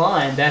thrusting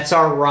line. That's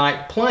our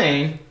right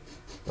plane,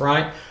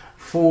 right,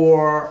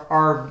 for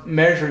our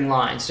measuring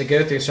lines to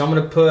go through. So I'm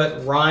going to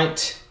put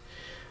right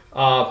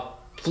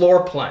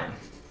floor plane.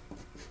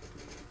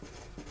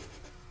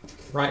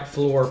 Right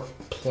floor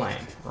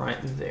plane, right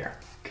there.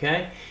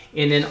 Okay?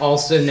 And then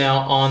also now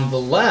on the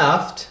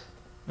left,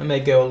 I may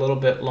go a little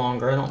bit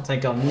longer. I don't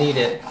think I'll need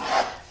it.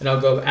 And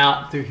I'll go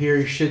out through here.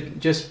 You should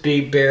just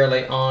be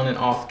barely on and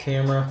off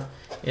camera.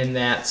 And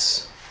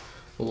that's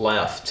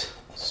left.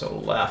 So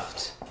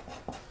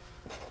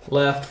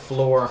left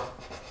floor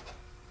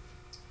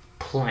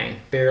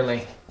plane.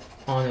 Barely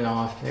on and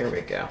off. There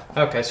we go.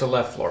 Okay, so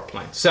left floor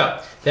plane.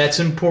 So that's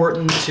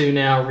important to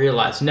now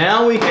realize.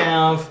 Now we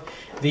have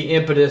the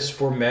impetus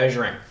for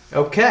measuring.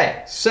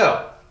 Okay,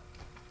 so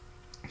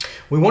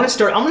we want to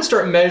start. I'm going to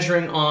start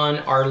measuring on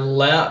our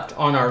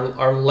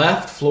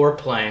left floor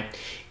plane,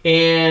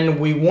 and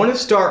we want to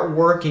start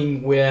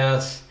working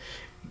with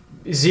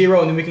 0,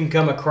 and then we can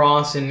come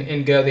across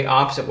and go the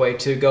opposite way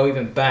to go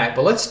even back.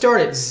 But let's start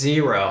at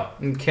 0,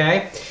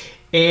 okay?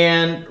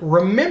 And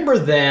remember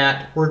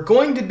that we're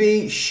going to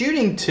be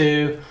shooting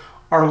to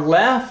our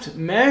left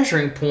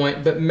measuring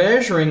point, but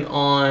measuring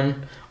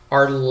on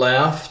our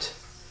left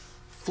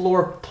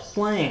floor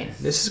plane.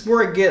 This is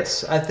where it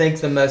gets, I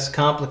think, the most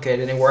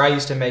complicated and where I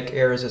used to make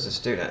errors as a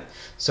student.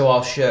 So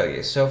I'll show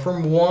you. So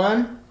from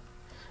 1,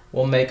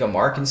 we'll make a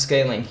mark and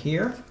scaling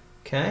here,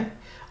 okay?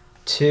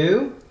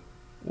 2,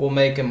 we'll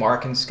make a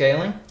mark and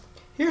scaling.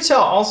 Here's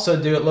how I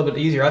also do it a little bit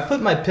easier. I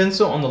put my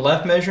pencil on the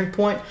left measuring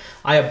point.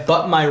 I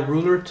abut my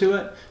ruler to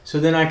it, so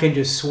then I can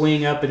just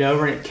swing up and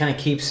over, and it kind of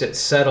keeps it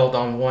settled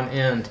on one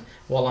end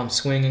while I'm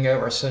swinging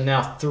over. So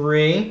now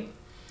 3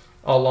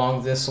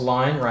 along this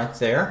line right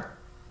there.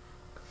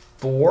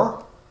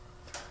 4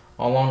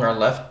 along our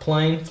left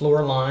plane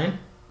floor line.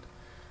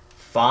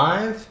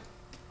 5,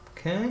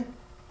 okay.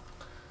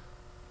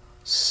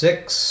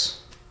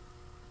 6,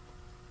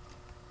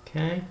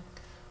 okay.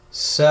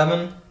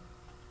 7,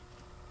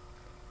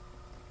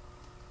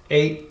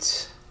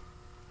 8,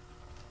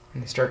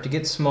 and they start to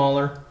get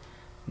smaller.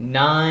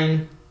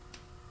 9,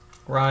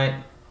 right,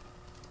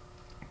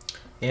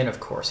 and of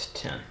course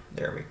 10.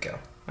 There we go.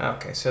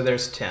 Okay, so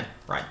there's 10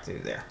 right through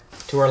there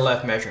to our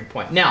left measuring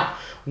point. Now,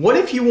 what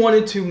if you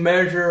wanted to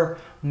measure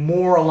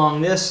more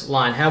along this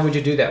line? How would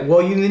you do that?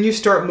 Well, then you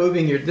start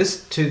moving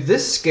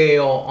this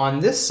scale on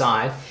this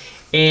side,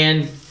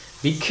 and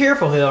be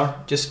careful here.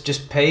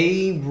 Just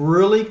pay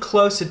really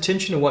close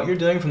attention to what you're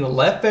doing from the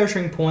left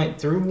measuring point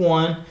through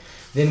 1.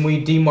 Then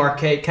we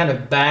demarcate kind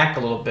of back a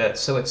little bit,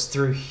 so it's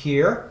through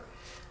here.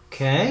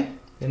 Okay.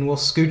 Then we'll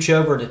scooch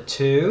over to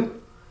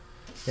 2.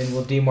 Then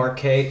we'll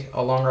demarcate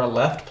along our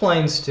left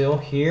plane still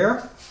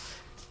here.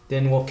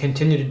 Then we'll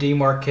continue to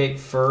demarcate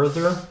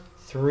further.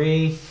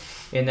 3,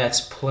 and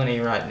that's plenty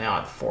right now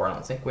at 4. I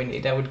don't think we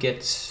need that. Would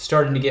get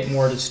starting to get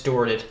more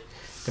distorted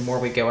the more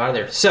we go out of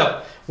there.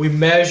 So we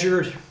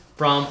measured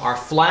from our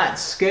flat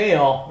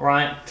scale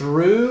right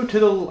through to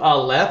the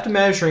left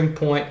measuring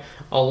point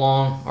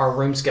along our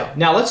room scale.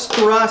 Now let's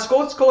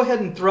go ahead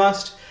and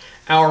thrust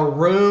our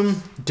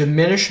room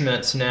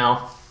diminishments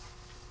now,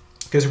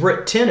 because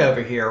we're at 10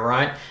 over here,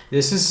 right?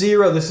 This is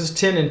 0, this is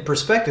 10 in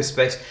perspective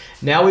space.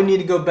 Now we need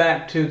to go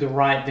back to the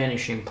right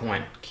vanishing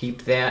point.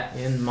 Keep that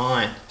in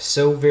mind.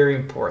 So very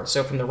important.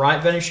 So from the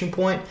right vanishing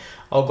point,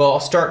 I'll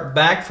start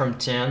back from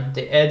 10,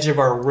 the edge of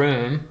our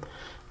room,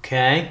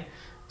 okay?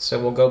 So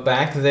we'll go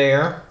back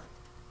there,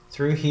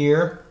 through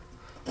here,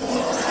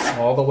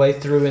 all the way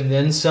through and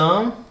then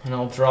some, and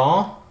I'll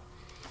draw.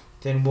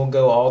 Then we'll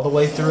go all the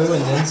way through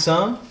and then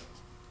some.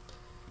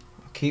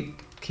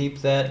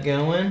 Keep that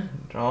going.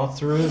 Draw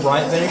through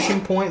right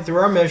vanishing point through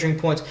our measuring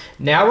points.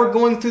 Now we're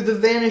going through the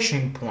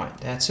vanishing point.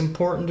 That's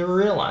important to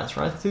realize.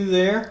 Right through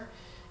there.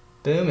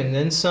 Boom, and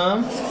then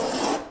some.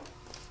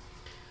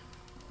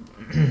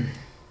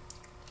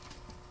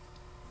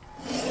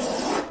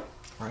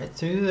 Right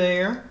through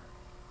there.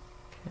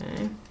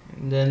 Okay,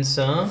 and then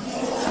some.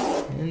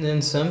 And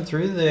then some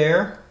through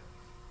there.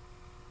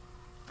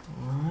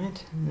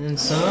 Alright, and then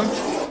some.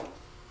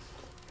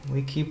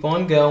 We keep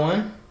on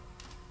going.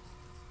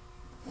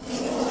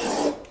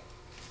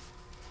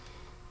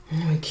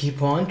 And we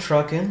keep on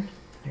trucking.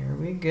 There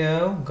we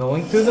go.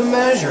 Going through the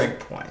measuring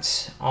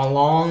points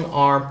along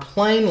our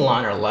plane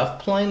line, our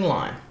left plane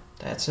line.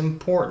 That's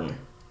important.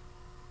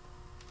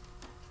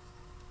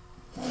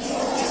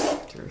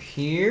 Through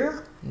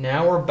here.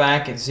 Now we're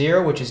back at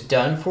 0, which is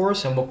done for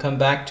us, and we'll come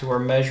back to our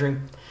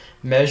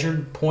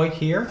measured point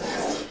here.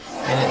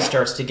 And it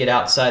starts to get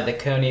outside the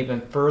cone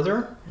even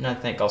further. And I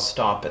think I'll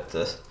stop at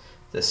this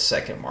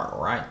second mark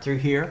right through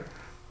here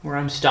where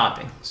I'm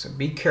stopping. So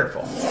be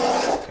careful.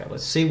 Okay,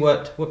 let's see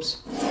what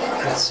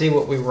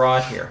we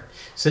wrought here.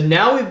 So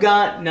now we've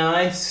got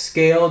nice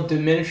scale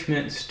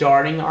diminishment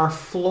starting our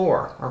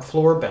floor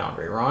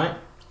boundary, right?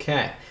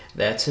 Okay,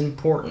 that's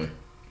important.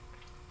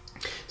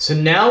 So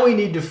now we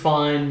need to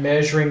find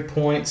measuring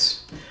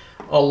points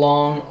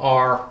along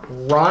our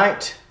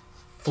right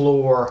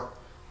floor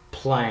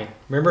plane.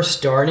 Remember,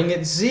 starting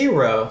at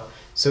 0,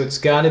 so it's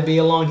got to be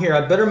along here.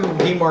 I better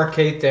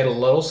demarcate that a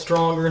little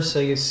stronger so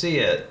you see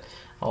it.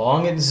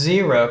 Along at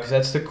 0, because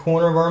that's the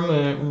corner of our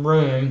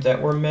room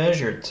that we're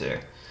measured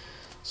to.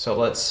 So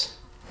let's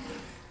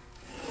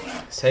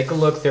take a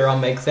look there. I'll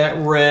make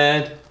that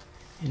red,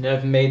 and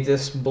I've made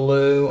this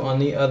blue on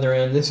the other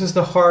end. This is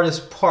the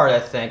hardest part, I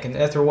think, and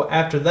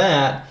after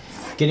that,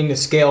 getting the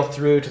scale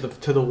through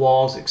to the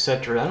walls,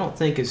 etc., I don't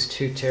think is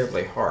too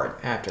terribly hard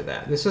after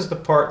that. This is the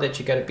part that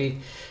you got to be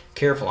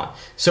careful on.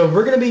 So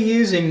we're going to be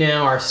using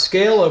now our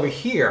scale over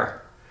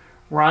here,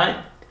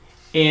 right,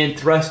 and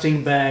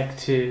thrusting back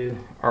to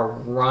our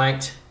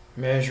right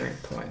measuring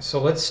point.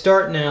 So let's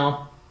start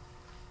now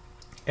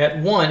at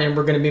 1, and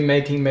we're going to be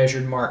making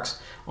measured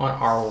marks on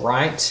our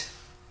right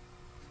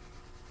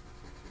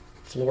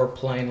floor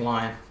plane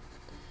line.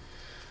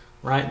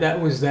 Right, that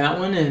was that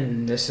one,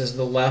 and this is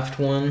the left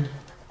one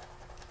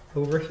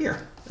over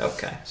here.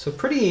 Okay, so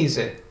pretty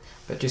easy,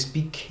 but just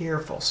be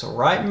careful. So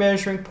right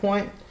measuring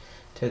point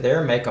to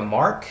there, make a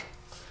mark.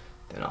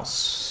 Then I'll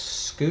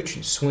scooch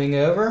and swing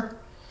over,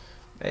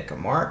 make a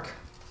mark.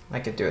 I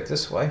could do it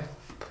this way,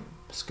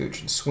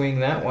 scooch and swing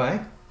that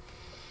way.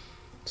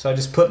 So I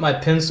just put my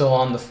pencil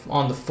on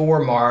the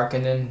 4 mark,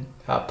 and then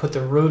put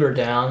the ruler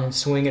down and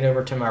swing it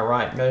over to my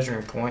right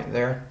measuring point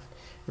there.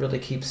 Really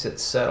keeps it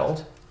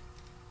settled.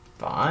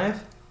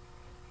 5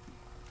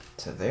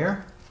 to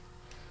there,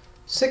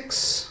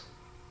 6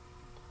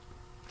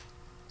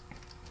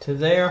 to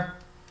there,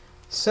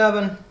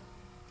 7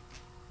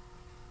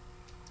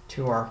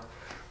 to our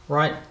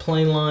right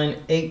plane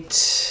line,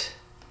 8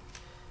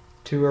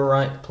 to our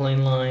right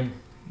plane line,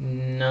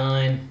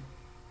 9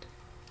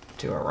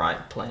 to our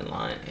right plane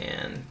line,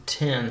 and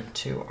 10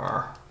 to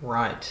our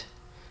right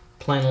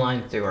plane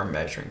line through our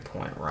measuring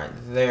point right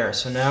there.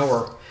 So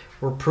now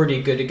we're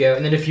pretty good to go.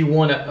 And then if you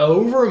want to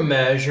over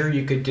measure,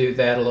 you could do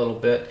that a little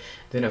bit.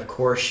 Then of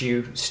course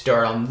you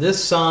start on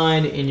this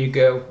side and you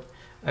go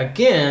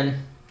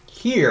again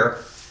here.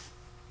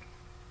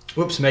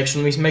 Whoops, let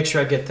me make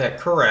sure I get that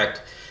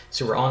correct.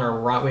 So we're on our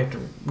right, we have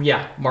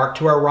to, mark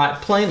to our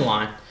right plane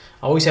line.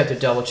 Always have to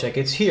double check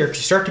it's here. You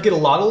start to get a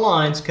lot of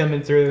lines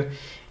coming through,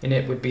 and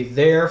it would be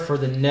there for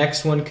the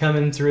next one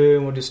coming through,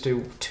 and we'll just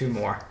do 2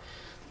 more.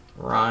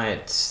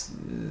 Right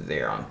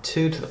there on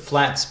 2 to the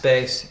flat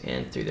space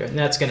and through there. And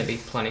that's going to be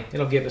plenty.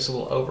 It'll give us a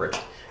little overage.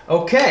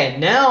 Okay,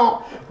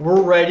 now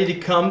we're ready to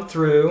come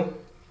through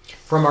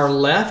from our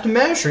left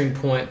measuring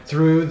point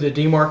through the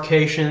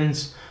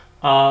demarcations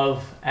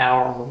of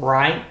our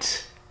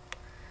right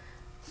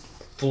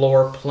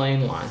floor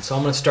plane line. So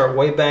I'm going to start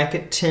way back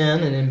at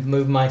 10 and then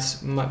move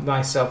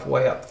myself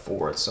way up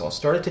forward. So I'll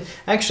start at 10.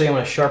 Actually, I'm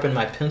going to sharpen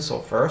my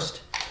pencil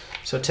first.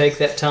 So take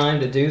that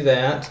time to do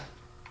that.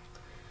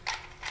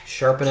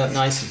 Sharpen up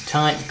nice and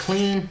tight and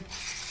clean.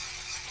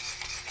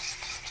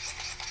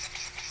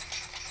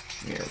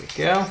 There we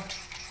go.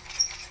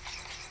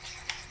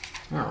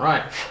 All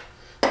right,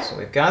 so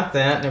we've got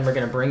that, and then we're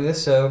going to bring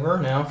this over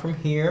now from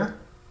here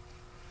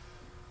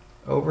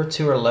over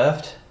to our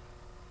left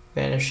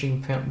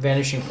vanishing point.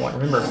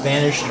 Remember,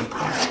 vanishing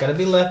point. It's got to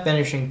be left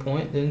vanishing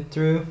point, then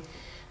through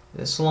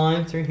this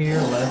line through here,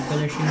 left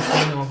vanishing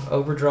point. I'll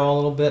overdraw a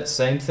little bit.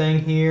 Same thing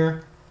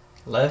here,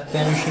 left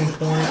vanishing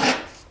point.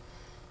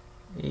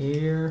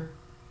 Here,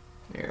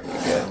 there we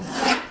go,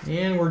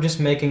 and we're just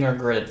making our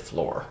gridded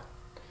floor.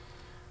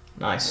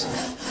 Nice,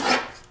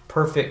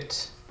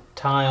 perfect,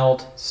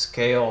 tiled,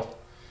 scale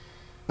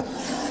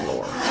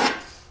floor.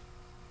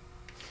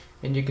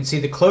 And you can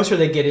see the closer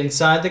they get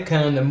inside the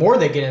cone, the more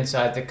they get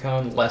inside the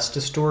cone, less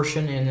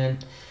distortion, and then,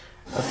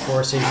 of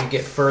course, as you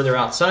get further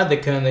outside the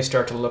cone, they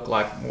start to look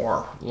like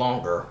more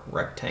longer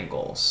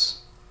rectangles.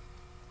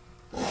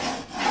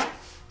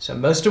 So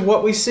most of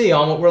what we see,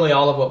 really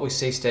all of what we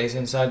see stays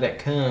inside that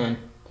cone.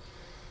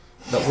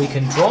 But we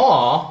can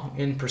draw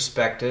in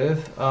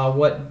perspective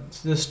what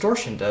the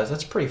distortion does.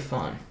 That's pretty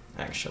fun,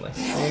 actually.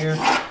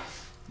 There,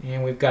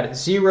 and we've got it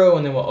 0,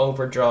 and then we'll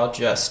overdraw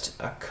just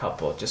a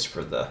couple, just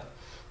for the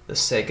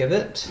sake of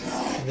it.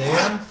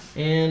 There,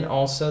 and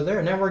also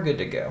there. Now we're good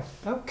to go.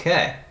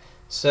 Okay,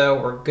 so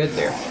we're good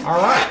there.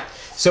 All right,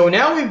 so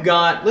now we've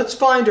got, let's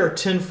find our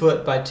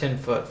 10-foot by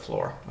 10-foot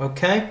floor,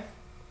 okay?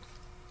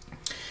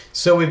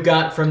 So we've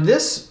got from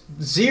this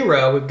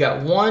 0, we've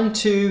got 1,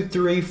 2,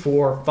 3,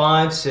 4,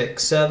 5,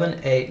 6,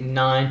 7, 8,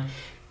 9,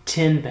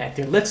 10 back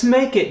there. Let's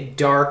make it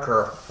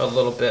darker a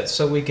little bit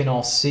so we can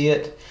all see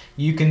it.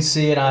 You can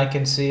see it, I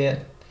can see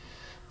it.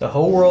 The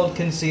whole world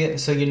can see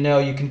it, so you know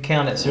you can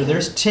count it. So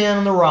there's 10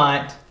 on the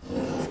right,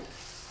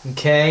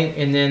 okay,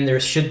 and then there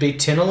should be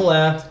 10 on the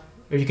left.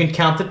 Or you can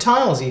count the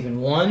tiles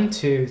even. 1,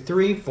 2,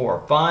 3,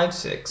 4, 5,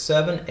 6,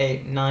 7,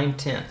 8, 9,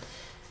 10.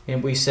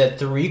 And we said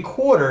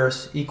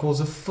 3/4 equals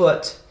a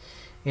foot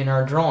in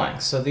our drawing.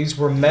 So these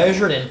were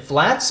measured in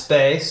flat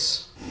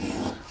space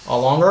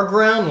along our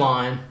ground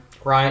line,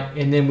 right?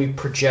 And then we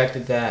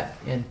projected that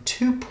in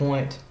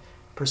 2-point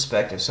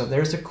perspective. So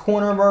there's the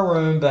corner of our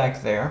room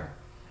back there,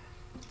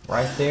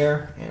 right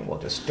there. And we'll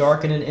just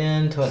darken it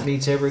in until it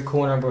meets every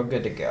corner and we're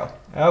good to go.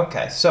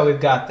 Okay, so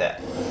we've got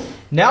that.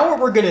 Now what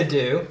we're going to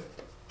do,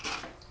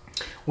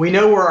 we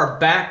know where our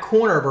back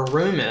corner of our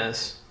room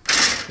is.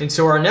 And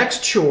so our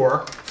next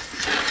chore,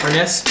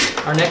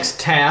 our next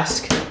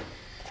task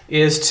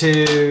is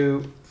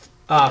to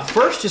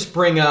first just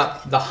bring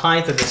up the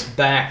height of this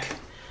back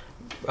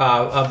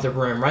of the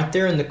room right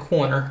there in the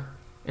corner,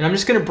 and I'm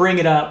just going to bring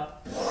it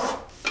up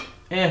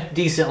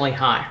decently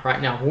high right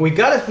now. We've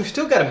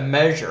still got to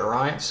measure,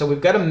 right? So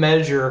we've got to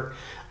measure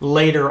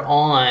later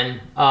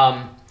on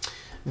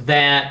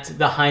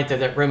the height of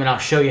that room, and I'll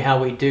show you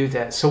how we do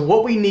that. So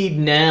what we need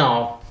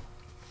now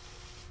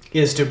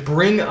is to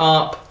bring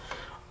up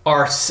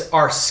our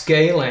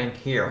scaling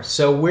here.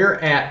 So we're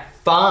at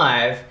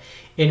 5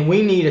 And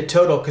we need a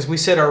total, because we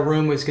said our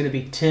room was going to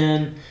be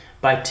 10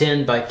 by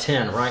 10 by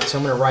 10, right? So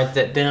I'm going to write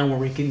that down where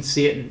we can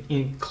see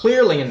it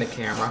clearly in the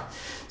camera.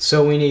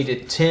 So we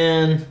needed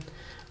 10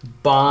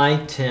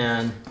 by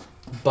 10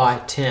 by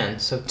 10.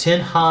 So 10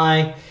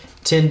 high,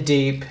 10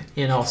 deep,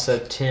 and also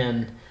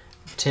 10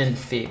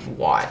 feet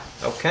wide,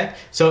 okay?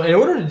 So in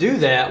order to do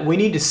that, we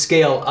need to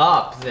scale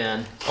up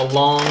then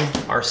along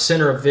our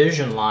center of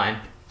vision line.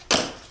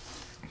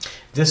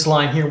 This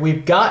line here,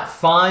 we've got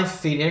 5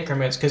 feet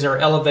increments because our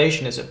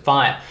elevation is at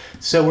 5.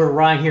 So we're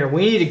right here.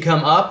 We need to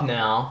come up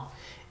now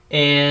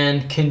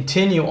and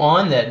continue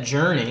on that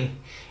journey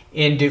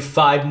and do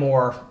 5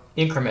 more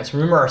increments.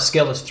 Remember, our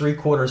scale is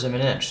 3/4 of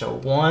an inch. So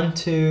 1,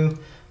 2,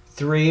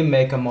 3,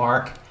 make a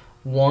mark.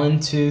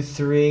 1, 2,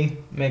 3,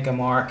 make a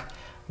mark.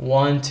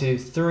 1, 2,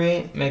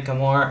 3, make a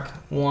mark.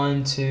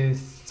 1, 2,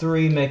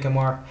 3, make a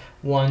mark.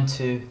 1,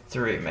 2,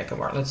 3, make a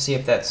mark. Let's see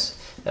if that's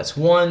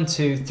 1,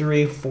 2,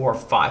 3, 4,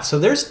 5. So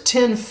there's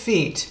 10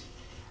 feet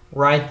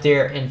right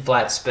there in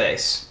flat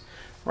space.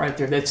 Right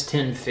there, that's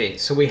 10 feet.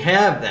 So we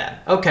have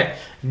that. Okay,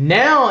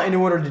 now in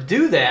order to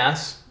do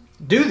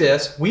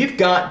this, we've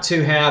got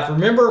to have,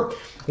 remember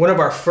one of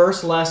our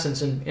first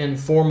lessons in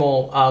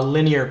formal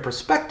linear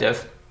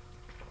perspective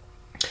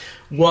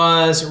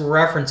was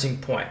referencing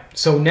point.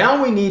 So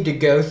now we need to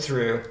go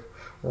through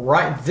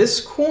right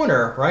this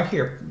corner right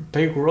here,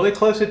 pay really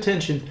close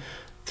attention,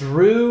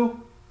 through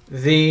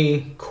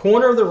the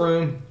corner of the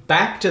room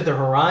back to the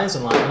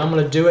horizon line. And I'm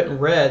going to do it in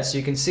red so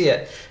you can see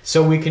it,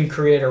 so we can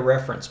create a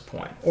reference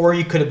point. Or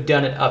you could have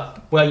done it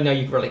up, well, you know,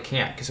 you really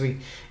can't because you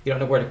don't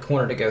know where the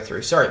corner to go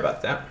through. Sorry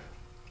about that.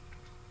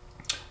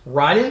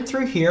 Right in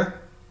through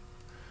here,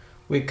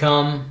 we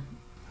come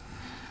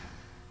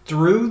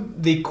through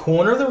the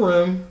corner of the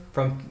room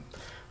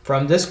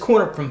from this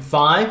corner, from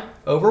 5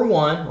 over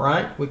 1,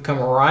 right? We come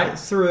right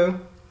through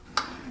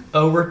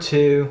over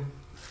to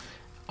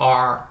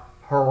our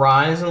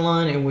horizon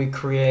line, and we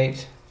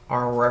create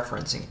our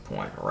referencing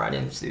point right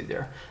in through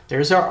there.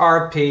 There's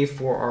our RP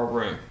for our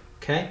room,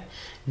 okay?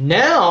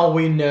 Now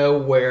we know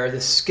where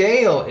the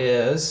scale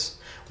is.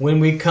 When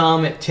we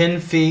come at 10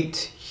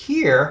 feet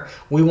here,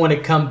 we want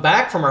to come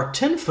back from our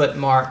 10-foot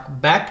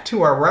mark back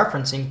to our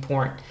referencing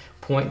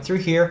point through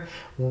here.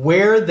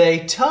 Where they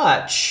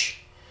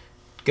touch,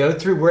 go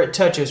through where it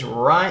touches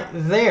right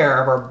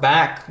there of our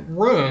back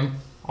room.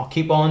 I'll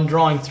keep on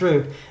drawing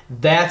through.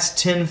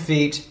 That's 10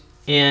 feet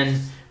in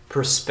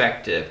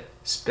perspective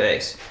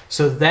space.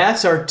 So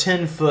that's our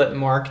 10-foot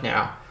mark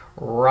now,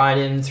 right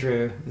in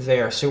through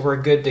there. So we're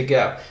good to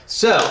go.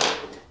 So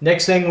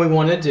next thing we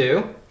want to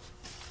do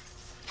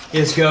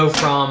is go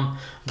from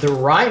the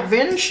right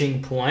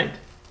vanishing point,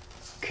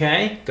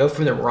 okay? Go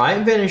from the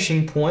right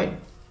vanishing point.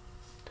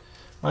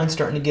 Mine's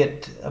starting to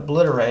get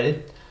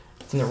obliterated.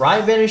 From the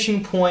right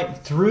vanishing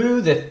point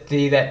through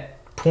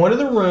that point of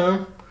the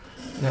room,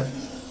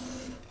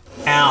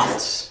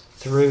 out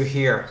through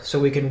here, so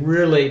we can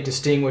really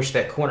distinguish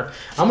that corner.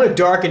 I'm going to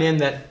darken in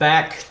that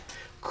back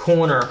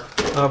corner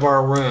of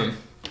our room,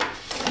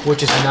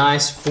 which is a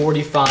nice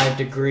 45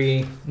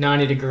 degree,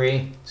 90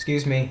 degree,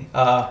 excuse me,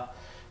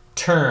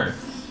 turn.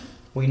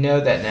 We know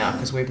that now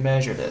because we've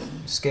measured it.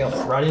 Scaled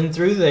it right in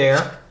through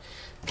there,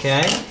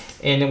 okay?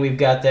 And then we've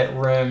got that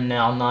room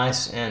now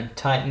nice and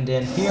tightened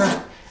in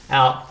here,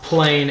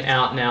 plane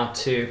out now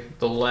to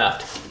the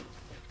left.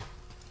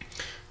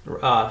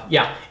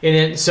 Yeah, and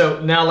then so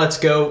now let's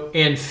go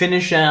and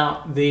finish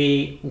out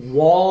the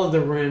wall of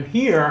the room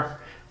here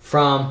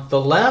from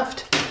the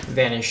left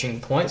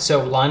vanishing point.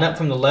 So line up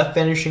from the left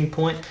vanishing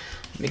point.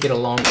 Let me get a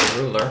longer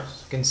ruler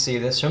so you can see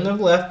this. From the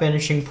left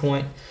vanishing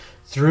point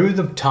through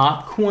the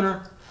top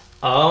corner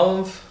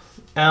of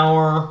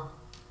our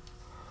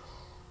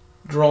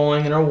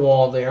drawing in our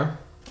wall there,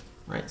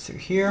 right through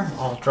here.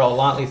 I'll draw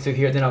lightly through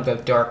here, then I'll go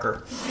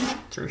darker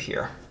through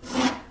here,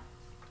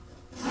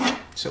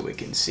 so we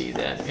can see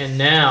that. And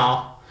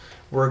now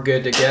we're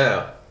good to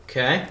go,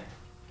 okay?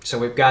 So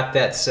we've got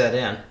that set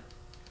in.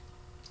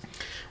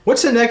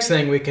 What's the next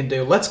thing we can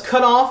do? Let's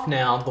cut off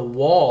now the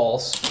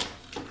walls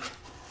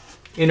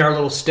in our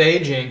little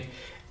staging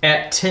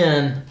at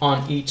 10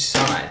 on each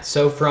side.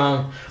 So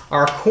from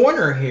our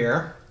corner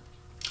here,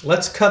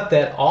 let's cut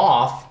that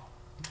off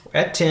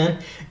at 10,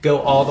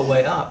 go all the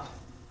way up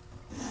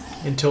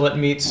until it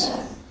meets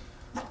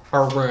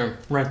our room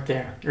right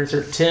there. There's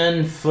our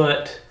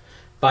 10-foot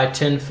by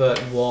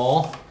 10-foot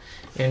wall,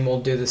 and we'll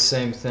do the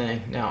same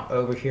thing. Now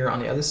over here on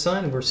the other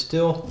side, we're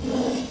still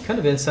kind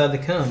of inside the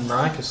cone,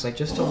 miraculously,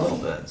 just a little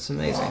bit. It's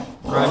amazing.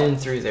 Right in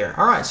through there.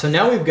 All right, so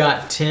now we've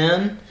got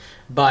 10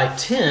 by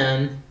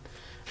 10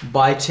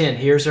 by 10.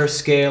 Here's our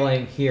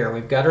scaling here.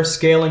 We've got our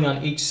scaling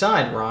on each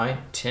side, right?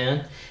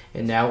 10,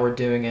 and now we're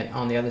doing it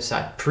on the other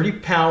side. Pretty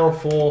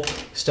powerful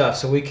stuff.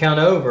 So we count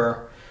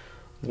over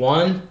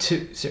 1,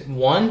 2,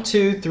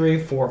 3,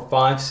 4,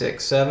 5,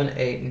 6, 7,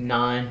 8,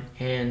 9,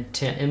 and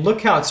 10. And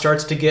look how it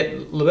starts to get a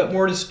little bit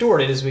more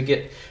distorted as we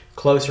get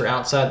closer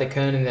outside the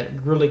cone, and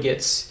that really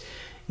gets,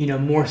 you know,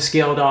 more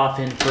scaled off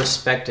in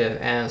perspective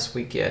as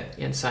we get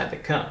inside the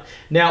cone.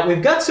 Now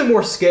we've got some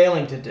more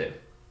scaling to do.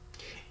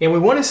 And we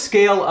want to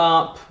scale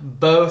up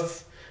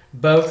both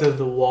of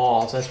the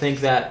walls. I think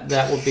that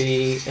will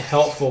be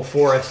helpful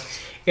for us.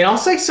 And I'll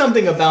say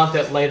something about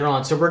that later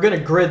on. So we're going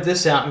to grid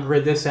this out and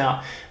grid this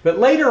out. But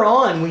later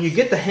on, when you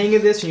get the hang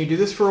of this and you do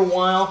this for a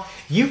while,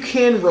 you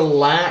can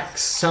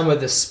relax some of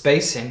the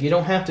spacing. You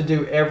don't have to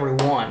do every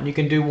one. You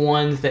can do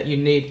ones that you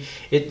need.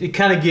 It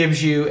kind of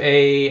gives you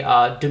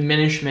a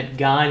diminishment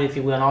guide, if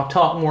you will. And I'll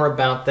talk more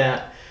about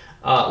that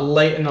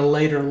in a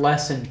later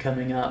lesson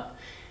coming up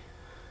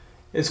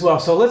as well.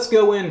 So let's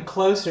go in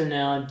closer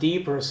now and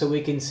deeper so we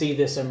can see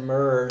this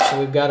emerge. So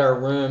we've got our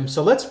room.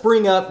 So let's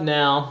bring up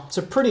now, it's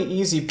a pretty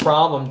easy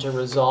problem to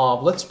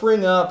resolve. Let's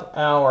bring up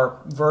our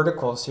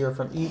verticals here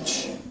from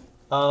each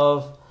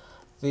of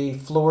the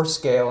floor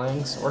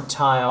scalings or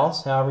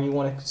tiles, however you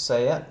want to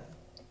say it.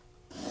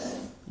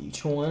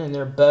 Each one, and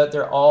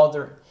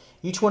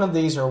each one of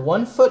these are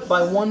 1 foot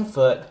by 1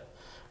 foot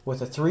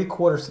with a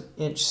 3/4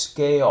 inch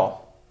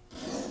scale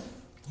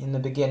in the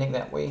beginning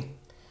that we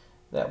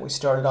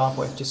started off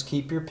with. Just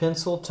keep your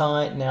pencil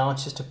tight. Now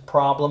it's just a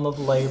problem of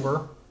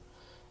labor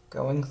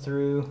going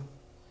through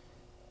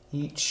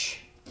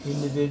each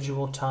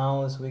individual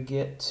tile as we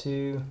get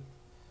to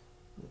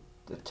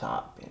the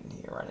top end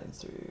here, running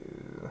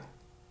through.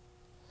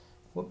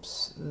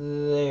 Whoops,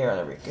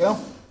 there we go.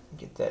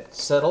 Get that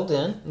settled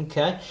in,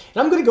 okay. And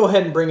I'm going to go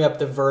ahead and bring up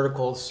the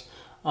verticals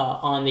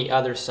on the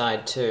other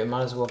side too.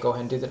 Might as well go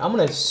ahead and do that. I'm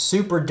going to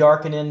super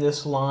darken in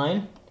this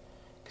line,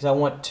 because I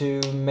want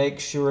to make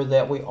sure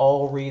that we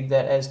all read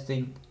that as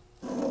the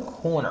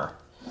corner.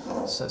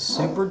 So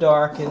super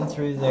darken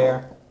through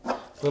there, a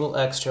little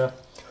extra,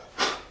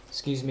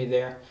 excuse me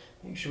there.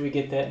 Make sure we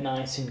get that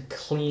nice and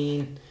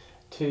clean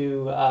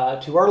to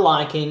our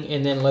liking,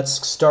 and then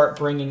let's start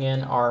bringing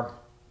in our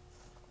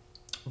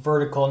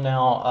vertical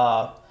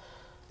now,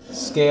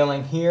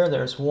 scaling here.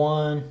 There's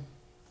 1,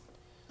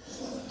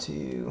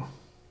 2,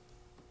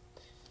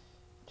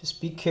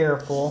 just be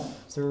careful,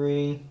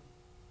 3,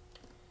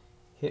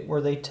 hit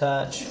where they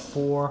touch,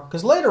 4,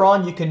 because later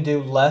on you can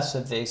do less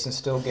of these and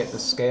still get the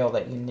scale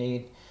that you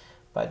need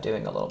by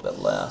doing a little bit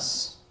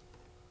less.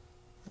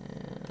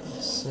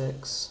 And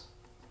 6,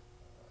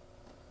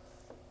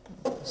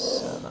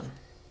 7,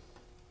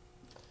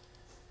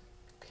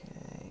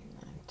 okay,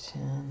 9,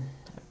 10,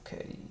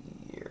 okay,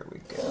 here we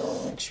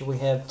go. Make sure we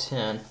have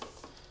 10.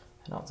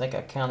 I don't think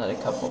I counted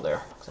a couple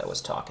there because I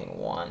was talking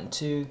 1,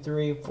 2,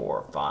 3,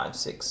 4, 5,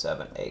 6,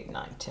 7, 8,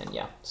 9, 10.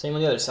 Yeah, same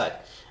on the other side.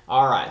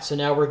 All right, so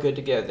now we're good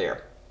to go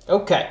there.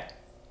 Okay.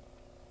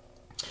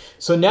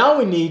 So now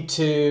we need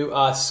to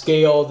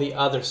scale the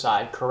other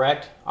side,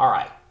 correct? All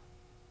right.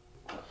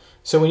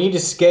 So we need to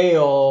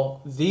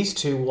scale these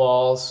two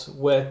walls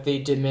with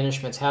the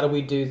diminishments. How do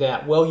we do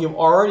that? Well, you've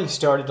already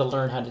started to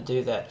learn how to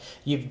do that.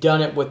 You've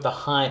done it with the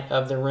height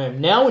of the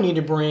room. Now we need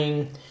to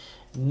bring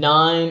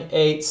 9,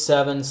 8,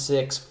 7,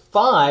 6,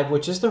 5,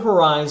 which is the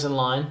horizon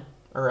line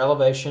or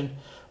elevation,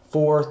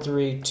 4,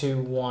 3, 2,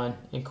 1,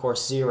 and of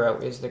course 0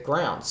 is the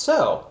ground.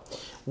 So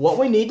what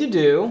we need to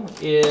do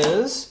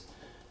is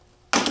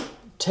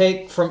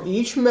take from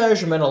each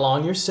measurement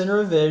along your center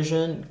of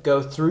vision,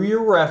 go through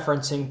your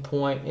referencing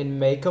point, and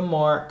make a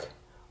mark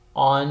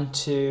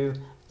onto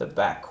the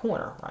back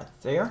corner right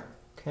there.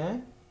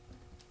 Okay.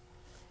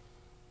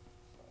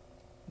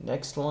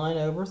 Next line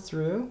over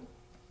through,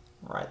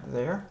 right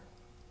there.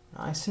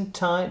 Nice and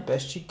tight,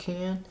 best you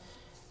can.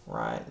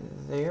 Right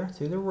there,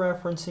 through the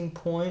referencing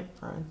point,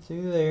 right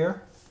through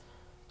there.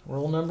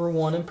 Rule number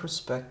 1 in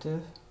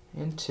perspective,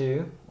 and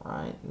 2,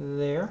 right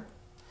there.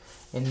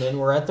 And then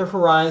we're at the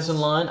horizon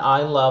line,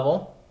 eye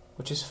level,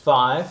 which is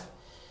 5.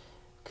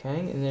 Okay,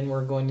 and then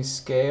we're going to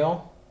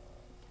scale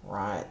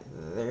right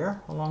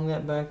there along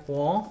that back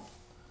wall.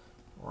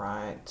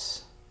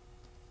 Right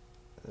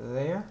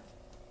there.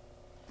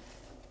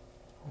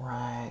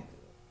 Right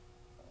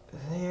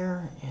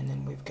there, and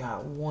then we've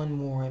got one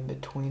more in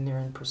between there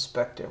in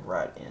perspective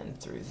right in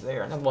through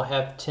there, and then we'll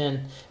have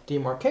 10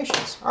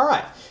 demarcations. All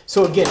right,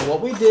 so again,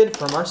 what we did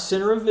from our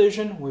center of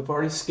vision, we've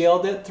already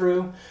scaled that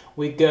through.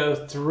 We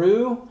go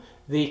through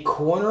the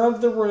corner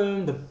of the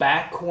room, the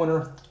back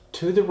corner,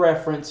 to the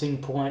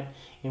referencing point,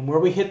 and where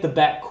we hit the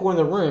back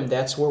corner of the room,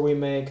 that's where we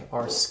make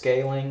our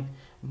scaling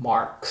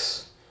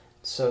marks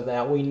so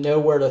that we know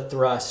where to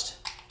thrust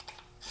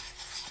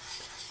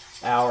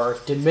our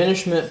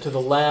diminishment to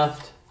the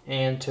left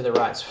and to the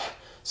right.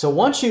 So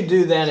once you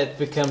do that, it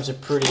becomes a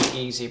pretty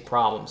easy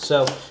problem.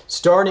 So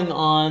starting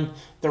on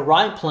the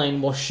right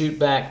plane, we'll shoot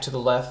back to the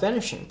left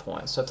vanishing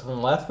point. So from the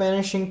left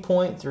vanishing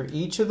point through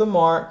each of the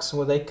marks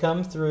where they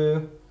come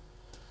through.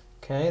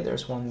 Okay,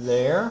 there's one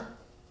there,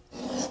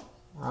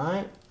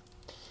 right?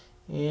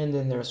 And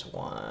then there's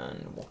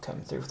one, we'll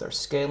come through with our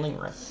scaling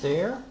right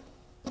there.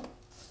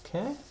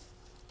 Okay,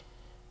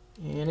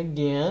 and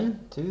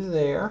again through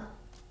there.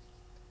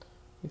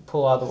 We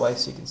pull out of the way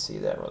so you can see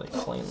that really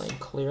cleanly and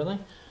clearly.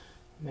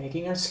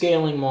 Making our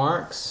scaling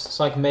marks. It's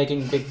like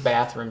making big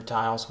bathroom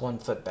tiles, 1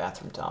 foot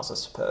bathroom tiles, I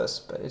suppose.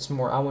 But it's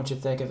more, I want you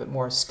to think of it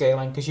more as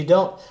scaling, because you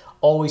don't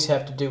always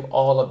have to do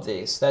all of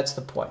these. That's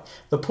the point.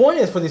 The point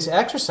is for this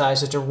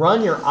exercise is to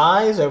run your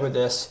eyes over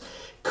this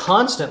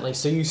constantly,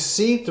 so you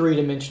see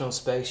three-dimensional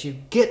space. You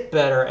get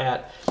better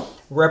at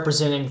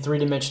representing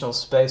three-dimensional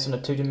space on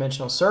a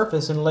two-dimensional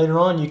surface, and later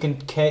on you can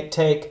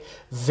take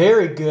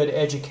very good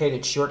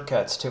educated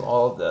shortcuts to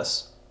all of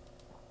this.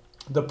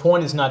 The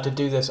point is not to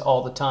do this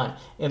all the time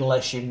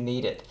unless you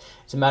need it.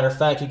 As a matter of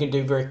fact, you can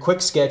do very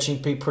quick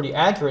sketching, be pretty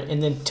accurate,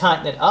 and then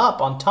tighten it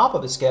up on top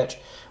of the sketch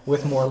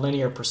with more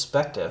linear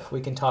perspective. We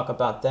can talk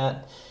about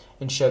that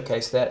and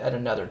showcase that at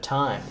another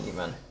time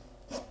even.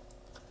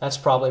 That's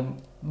probably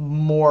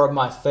more of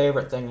my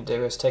favorite thing to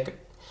do, is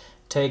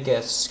take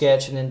a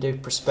sketch and then do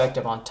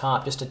perspective on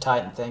top just to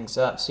tighten things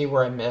up. See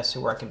where I miss,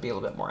 where I can be a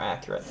little bit more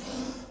accurate.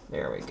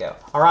 There we go.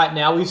 All right,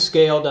 now we've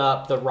scaled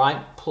up the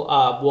right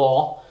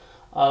wall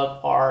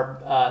of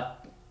our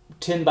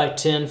 10 by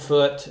 10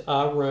 foot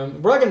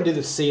room. We're not going to do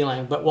the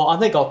ceiling, but well, I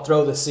think I'll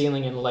throw the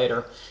ceiling in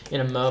later in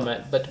a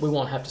moment, but we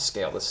won't have to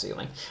scale the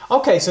ceiling.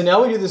 Okay, so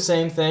now we do the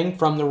same thing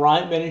from the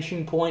right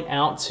vanishing point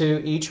out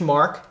to each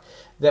mark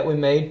that we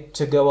made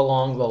to go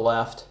along the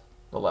left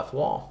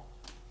wall.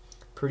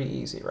 Pretty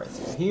easy right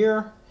through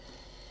here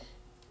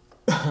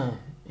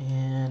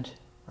and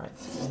right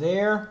through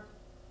there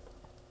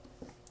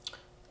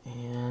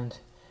and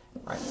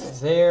right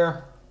through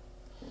there.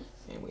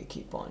 And we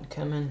keep on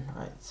coming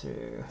right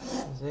through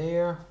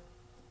there.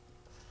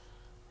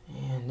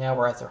 And now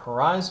we're at the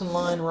horizon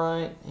line,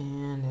 right?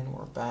 And then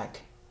we're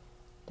back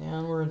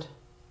downward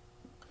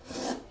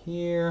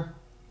here.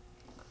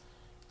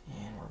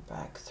 And we're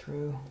back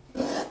through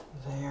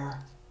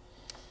there.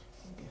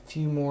 A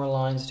few more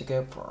lines to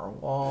go for our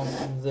wall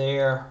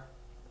there.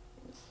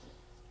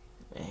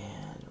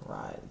 And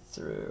right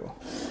through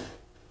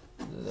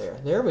there.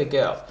 There we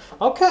go.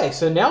 Okay,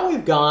 so now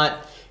we've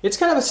got, it's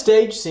kind of a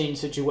stage scene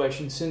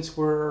situation. Since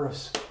we're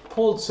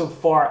pulled so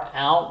far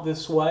out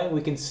this way,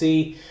 we can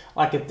see,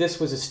 like if this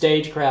was a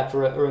stagecraft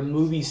or a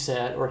movie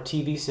set or a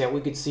TV set, we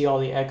could see all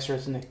the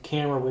extras and the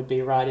camera would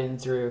be right in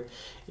through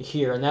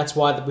here. And that's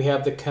why we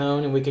have the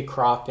cone and we could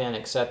crop in,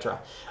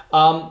 etc.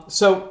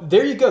 So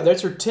there you go.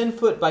 That's your 10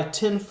 foot by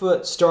 10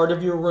 foot start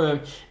of your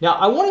room. Now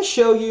I want to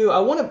show you,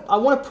 I want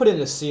to put in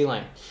the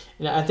ceiling.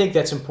 And I think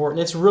that's important.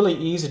 It's really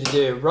easy to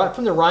do. Right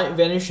from the right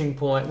vanishing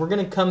point, we're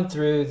going to come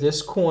through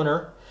this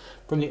corner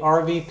from the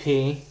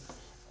RVP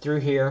through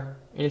here.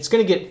 And it's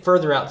going to get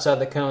further outside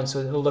the cone, so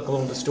it'll look a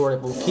little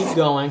distorted. We'll keep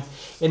going.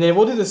 And then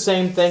we'll do the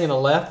same thing in the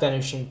left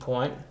vanishing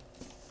point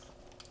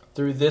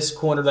through this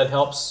corner that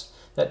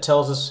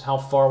tells us how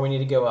far we need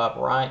to go up,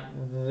 right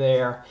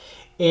there.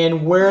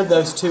 And where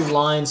those two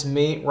lines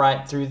meet,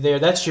 right through there,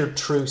 that's your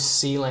true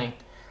ceiling.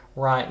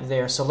 Right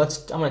there. So I'm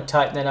going to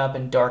tighten that up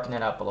and darken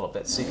it up a little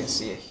bit so you can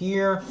see it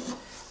here,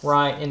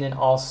 right, and then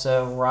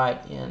also right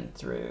in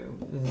through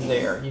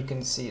there. You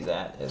can see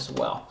that as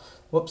well.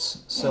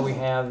 Whoops. So we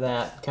have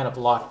that kind of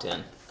locked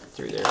in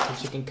through there,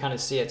 because you can kind of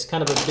see it's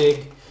kind of a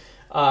big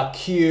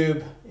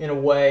cube in a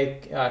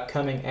way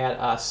coming at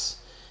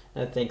us.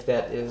 And I think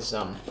that is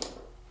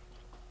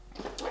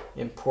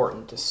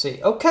important to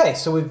see. Okay,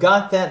 so we've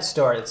got that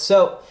started.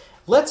 So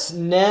let's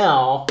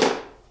now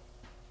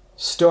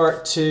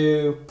start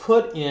to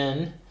put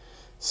in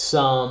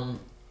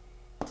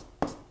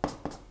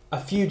a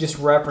few just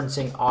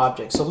referencing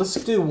objects. So let's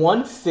do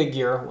one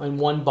figure in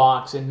one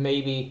box and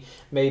maybe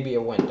a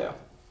window.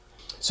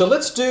 So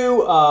let's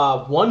do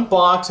one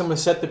box. I'm going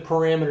to set the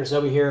parameters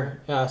over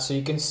here so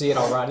you can see it.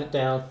 I'll write it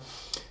down.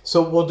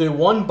 So we'll do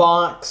one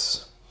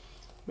box.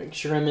 Make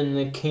sure I'm in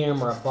the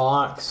camera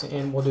box,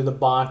 and we'll do the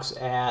box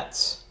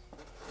at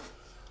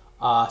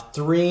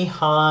 3 feet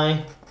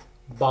high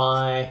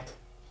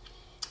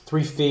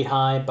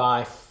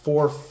by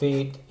 4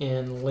 feet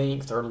in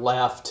length, or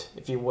left,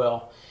 if you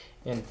will,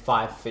 and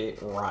 5 feet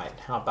right.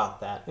 How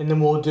about that? And then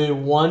we'll do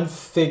one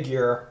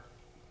figure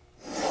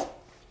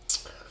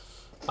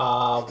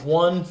at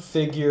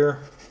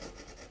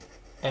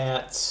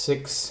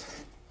 6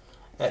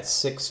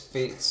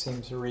 feet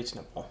seems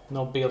reasonable. And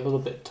they'll be a little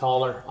bit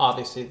taller,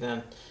 obviously,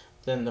 than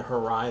the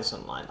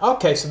horizon line.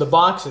 Okay, so the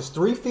box is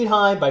 3 feet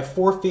high by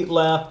 4 feet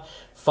left,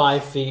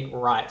 5 feet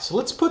right. So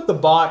let's put the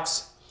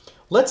box.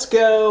 Let's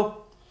go.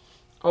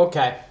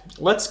 Okay,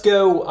 let's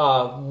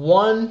go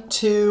 1,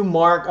 2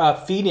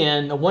 mark feet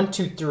in. 1,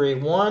 2, 3.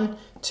 1,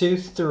 2,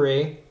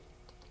 3.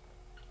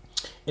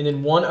 And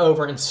then 1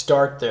 over and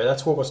start there.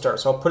 That's where we'll start.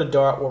 So I'll put a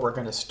dot where we're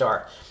going to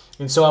start.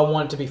 And so I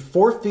want it to be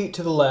 4 feet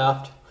to the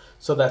left.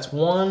 So that's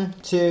 1,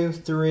 2,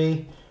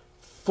 3,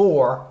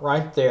 4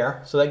 right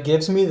there. So that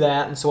gives me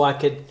that. And so I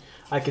could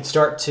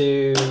start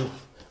to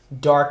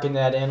darken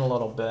that in a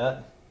little bit.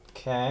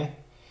 Okay.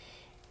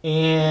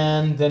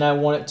 And then I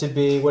want it to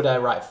be, what did I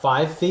write?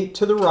 5 feet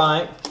to the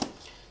right.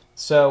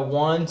 So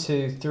 1,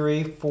 2,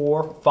 3,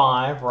 4,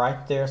 5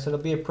 right there. So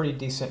it'll be a pretty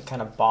decent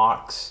kind of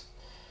box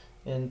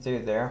in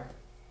through there.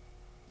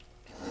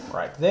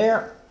 Right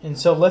there. And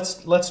so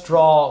let's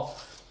draw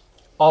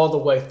all the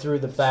way through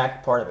the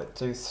back part of it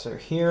through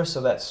here.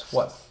 So that's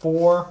what,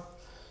 4.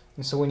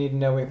 And so we need to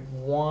know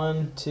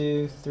 1,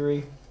 2,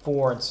 3,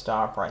 4 and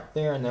stop right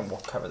there, and then we'll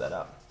cover that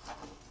up.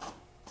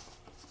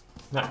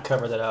 Not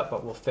cover that up,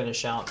 but we'll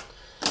finish out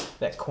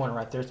that corner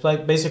right there. It's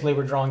like basically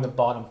we're drawing the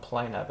bottom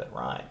plane of it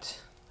right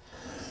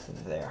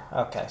there.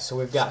 Okay, so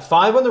we've got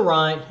 5 on the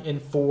right and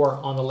 4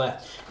 on the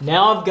left.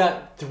 Now I've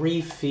got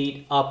 3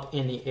 feet up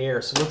in the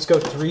air. So let's go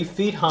 3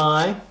 feet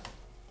high.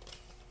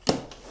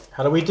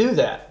 How do we do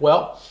that?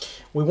 Well,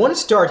 we want to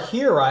start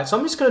here, right? So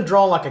I'm just going to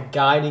draw like a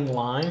guiding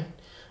line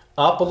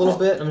up a little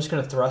bit. I'm just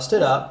going to thrust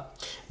it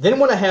up. Then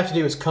what I have to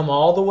do is come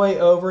all the way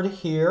over to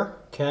here,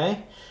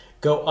 okay?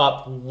 Go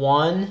up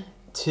 1,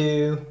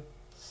 2,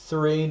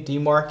 3,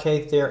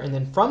 demarcate there, and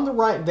then from the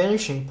right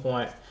vanishing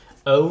point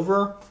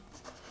over,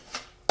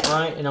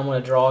 right, and I'm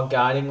going to draw a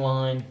guiding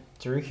line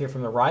through here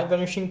from the right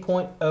vanishing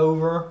point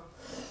over,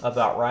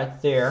 about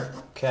right there,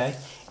 okay?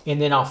 And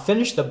then I'll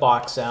finish the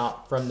box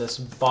out from this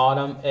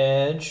bottom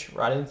edge,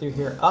 right in through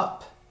here,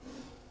 up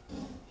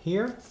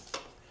here.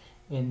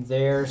 And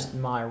there's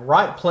my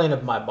right plane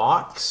of my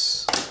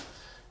box,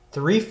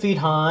 3 feet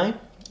high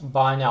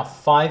by now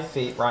 5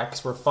 feet, right?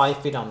 Because we're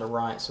 5 feet on the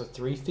right, so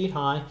 3 feet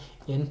high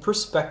in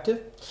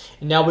perspective.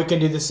 And now we can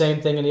do the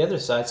same thing on the other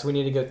side. So we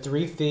need to go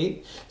 3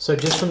 feet. So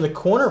just from the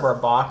corner of our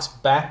box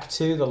back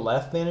to the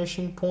left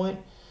vanishing point,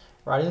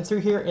 right in through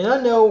here. And I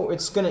know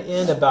it's going to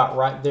end about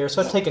right there.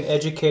 So I take an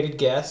educated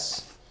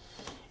guess.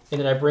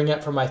 And then I bring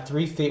up for my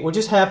 3 feet, which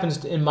just happens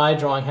to, in my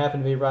drawing,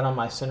 happen to be right on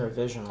my center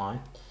vision line,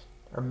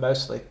 or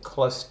mostly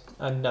close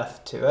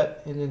enough to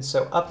it. And then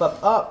so up,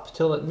 up, up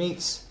till it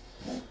meets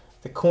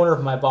the corner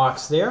of my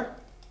box there,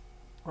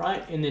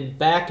 right? And then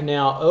back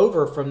now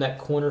over from that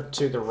corner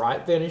to the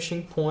right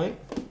vanishing point.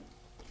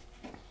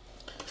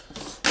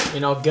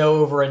 And I'll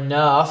go over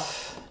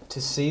enough to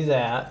see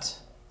that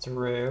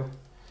through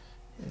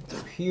and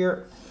through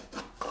here.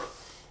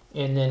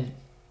 And then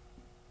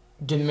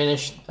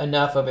diminish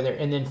enough over there.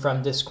 And then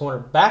from this corner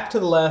back to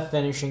the left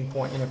vanishing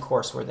point, and of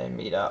course where they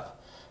meet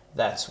up,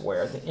 that's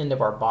where the end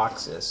of our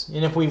box is.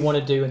 And if we want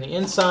to do in the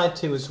inside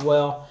too as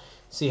well,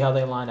 see how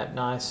they line up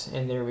nice,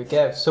 and there we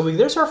go. So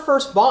there's our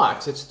first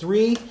box. It's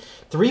 3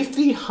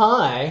 feet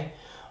high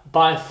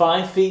by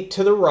 5 feet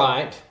to the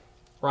right,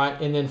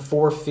 and then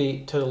 4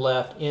 feet to the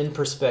left in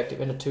perspective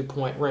in a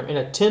 2-point rim, in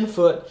a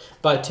 10-foot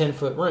by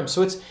 10-foot rim.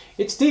 So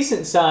it's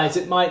decent size.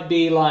 It might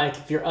be like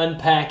if you're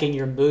unpacking,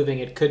 you're moving,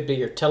 it could be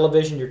your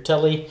television, your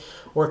telly,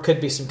 or it could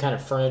be some kind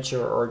of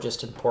furniture or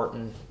just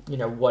important,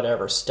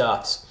 whatever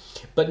stuffs.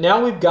 But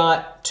now we've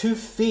got 2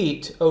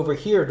 feet over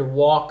here to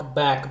walk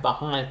back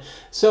behind.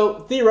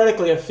 So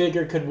theoretically, a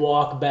figure could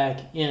walk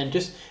back in.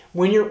 Just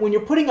when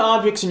you're putting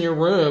objects in your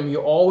room, you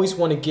always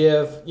want to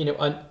give,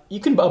 you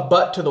can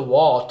butt to the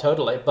wall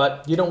totally,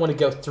 but you don't want to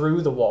go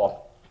through the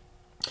wall.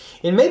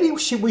 And maybe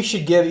we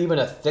should give even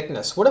a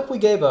thickness. What if we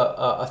gave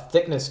a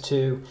thickness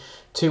to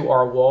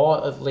our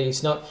wall at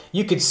least? Now,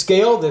 you could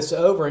scale this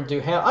over and do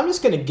half. I'm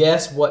just going to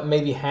guess what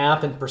maybe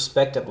half in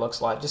perspective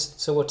looks like.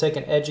 Just so we'll take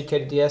an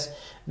educated guess.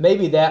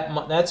 Maybe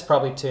that's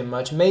probably too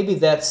much. Maybe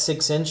that's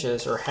 6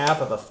 inches or half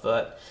of a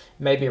foot.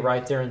 Maybe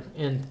right there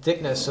in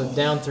thickness. So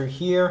down through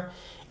here.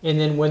 And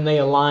then when they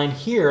align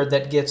here,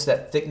 that gets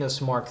that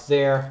thickness mark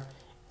there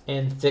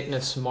and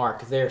thickness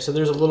mark there. So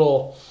there's a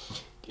little,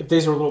 if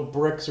these were little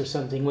bricks or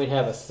something, we'd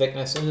have a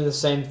thickness. And then the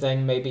same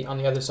thing maybe on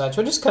the other side.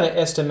 So just kind of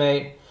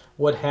estimate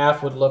what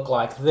half would look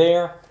like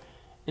there,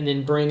 and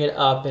then bring it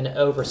up and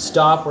over,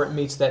 stop where it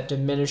meets that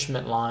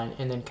diminishment line,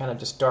 and then kind of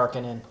just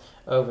darken in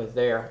over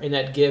there, and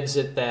that gives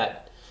it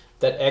that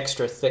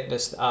extra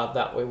thickness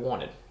that we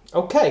wanted.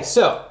 Okay,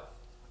 so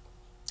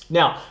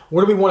now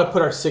where do we want to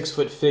put our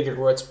 6-foot figure?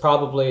 Where it's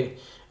probably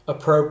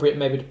appropriate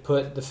maybe to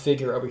put the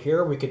figure over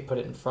here. We could put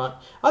it in front.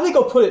 I think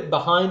I'll put it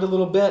behind a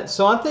little bit.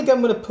 So I think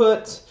I'm going to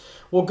put,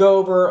 we'll go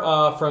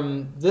over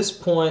from this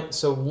point,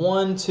 so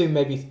 1, 2,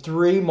 maybe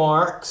 3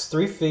 marks,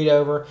 3 feet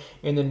over,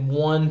 and then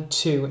 1,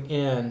 2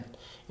 in.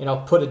 And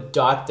I'll put a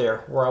dot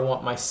there where I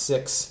want my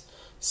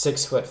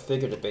 6-foot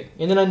figure to be.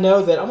 And then I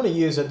know that I'm going to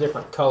use a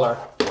different color.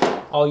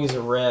 I'll use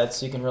a red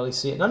so you can really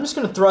see it. And I'm just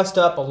going to thrust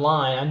up a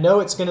line. I know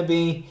it's going to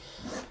be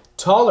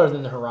taller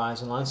than the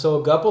horizon line, so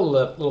I'll go up a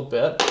little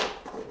bit.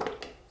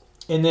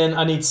 And then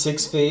I need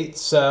 6 feet,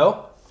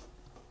 so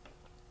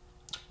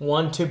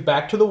 1, 2,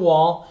 back to the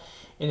wall.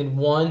 And then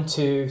 1,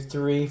 2,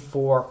 3,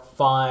 4,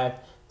 5,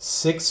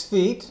 6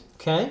 feet,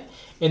 okay?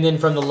 And then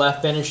from the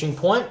left vanishing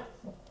point,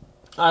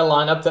 I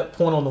line up that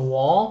point on the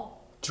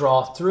wall,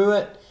 draw through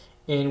it,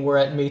 and where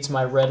it meets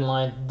my red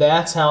line,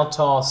 that's how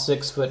tall a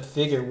 6-foot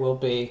figure will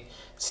be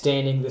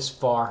standing this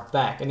far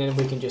back. And then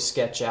we can just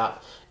sketch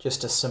out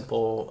just a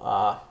simple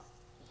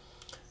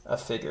a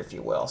figure, if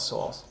you will. So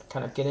I'll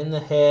kind of get in the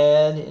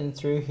head in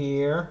through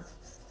here,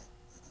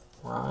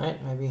 right?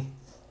 Maybe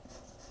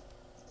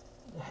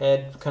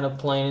head kind of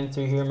planing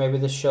through here, maybe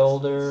the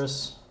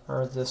shoulders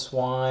are this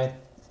wide.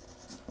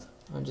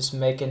 I'm just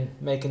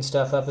making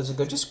stuff up as I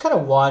go. Just kind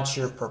of watch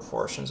your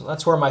proportions.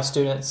 That's where my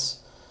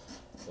students,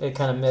 they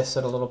kind of miss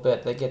it a little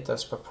bit. They get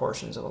those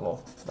proportions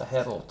the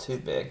head a little too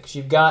big. Because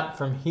you've got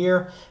from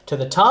here to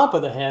the top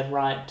of the head,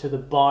 right, to the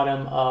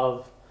bottom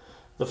of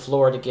the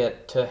floor to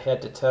get to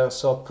head to toe.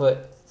 So I'll put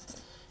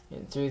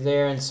in through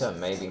there and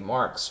some maybe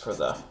marks for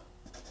the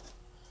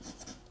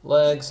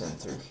legs and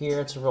through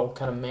here. It's a real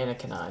kind of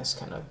mannequinized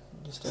kind of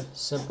just a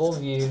simple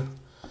view.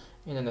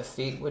 And then the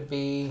feet would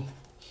be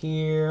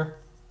here.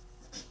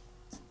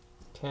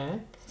 Okay.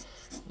 And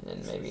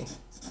then maybe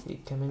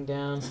feet coming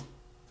down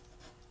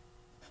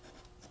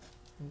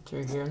and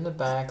through here in the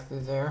back,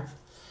 through there.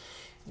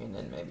 And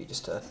then maybe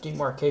just a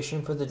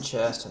demarcation for the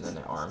chest, and then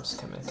the arms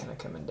kind of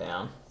coming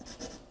down.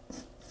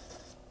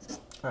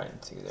 Right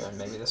through there, and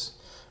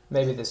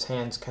maybe this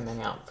hand's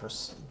coming out for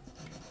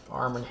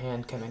arm and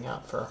hand coming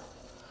out for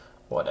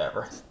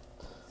whatever,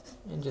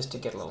 and just to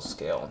get a little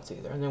scale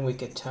through there, and then we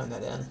could tone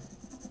that in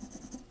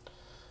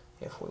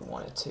if we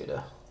wanted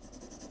to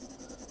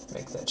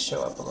make that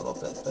show up a little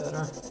bit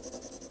better.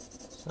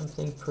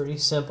 Something pretty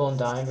simple and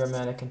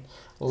diagrammatic, and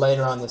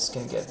later on this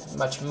can get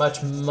much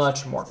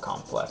more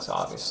complex,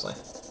 obviously.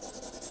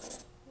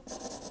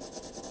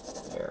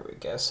 There we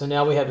go. So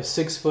now we have a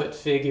 6-foot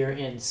figure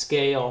in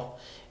scale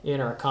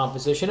in our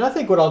composition. I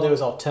think what I'll do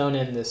is I'll tone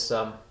in this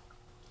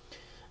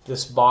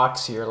this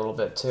box here a little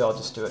bit too. I'll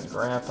just do it in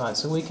graphite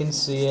so we can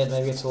see it.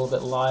 Maybe it's a little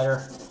bit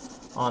lighter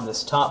on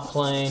this top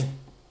plane,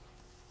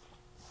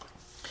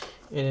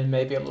 and then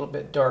maybe a little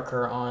bit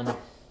darker on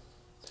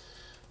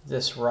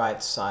this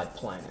right side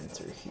plane and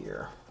through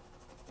here.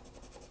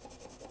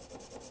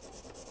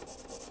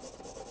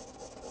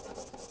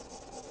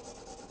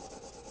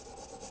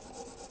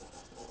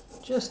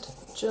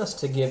 Just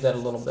to give that a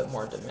little bit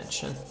more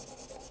dimension.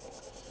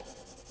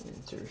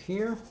 And through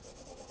here.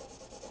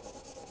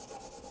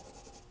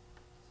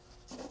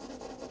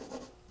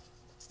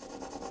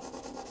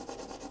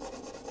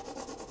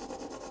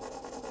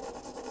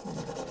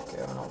 There we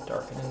go, and I'll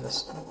darken in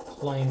this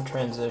plane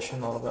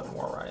transition a little bit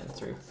more right in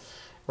through.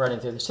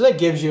 So that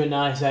gives you a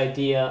nice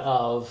idea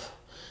of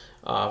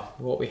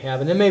what we have.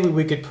 And then maybe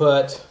we could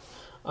put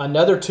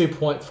another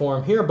 2-point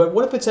form here, but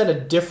what if it's at a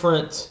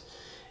different,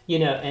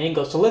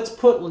 angle? So let's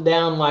put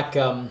down like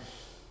a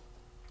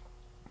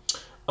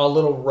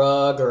little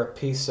rug or a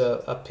piece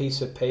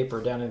of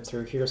paper down in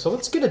through here. So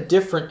let's get a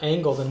different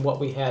angle than what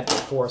we had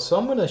before. So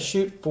I'm going to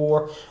shoot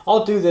for,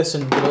 I'll do this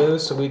in blue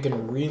so we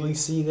can really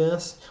see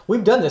this.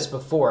 We've done this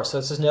before, so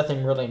this is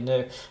nothing really new.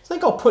 I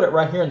think I'll put it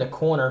right here in the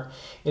corner,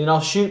 and then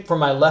I'll shoot for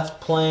my left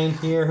plane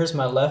here. Here's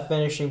my left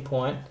vanishing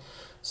point.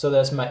 So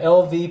that's my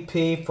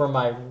LVP for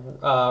my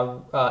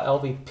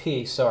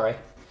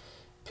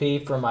P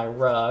for my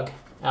rug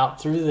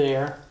out through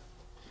there.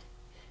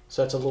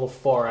 So it's a little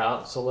far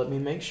out, so let me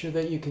make sure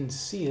that you can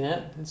see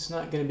that. It's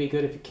not going to be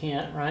good if you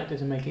can't, right?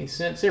 Doesn't make any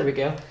sense. There we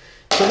go.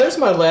 So there's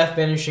my left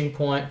vanishing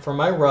point for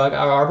my rug. I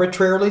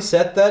arbitrarily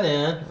set that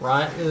in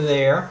right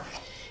there.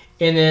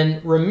 And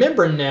then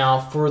remember now,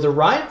 for the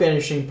right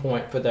vanishing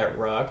point for that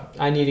rug,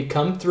 I need to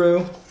come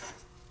through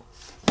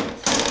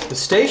the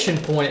station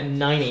point at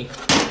 90,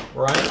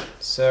 right?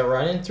 So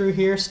right in through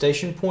here,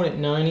 station point at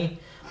 90.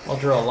 I'll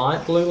draw a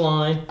light blue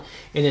line,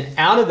 and then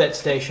out of that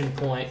station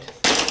point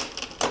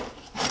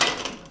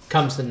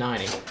comes the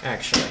 90,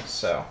 actually.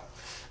 So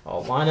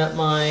I'll line up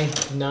my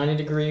 90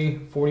 degree,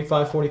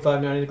 45,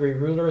 90 degree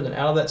ruler, and then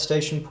out of that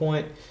station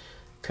point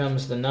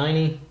comes the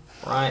 90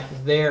 right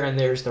there, and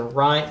there's the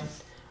right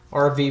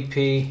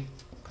RVP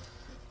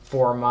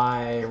for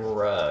my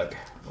rug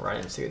right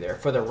in through there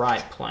for the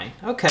right plane.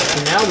 Okay,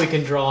 so now we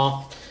can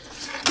draw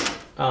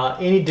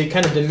any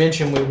kind of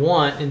dimension we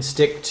want and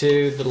stick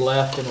to the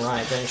left and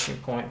right vanishing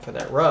point for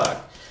that rug.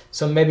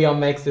 So maybe I'll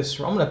make this,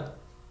 I'm going to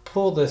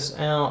pull this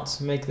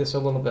out, make this a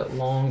little bit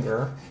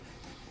longer.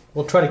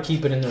 We'll try to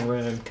keep it in the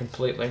room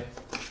completely.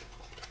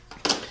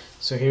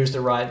 So here's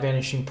the right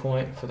vanishing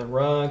point for the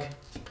rug.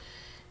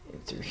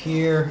 Through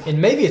here,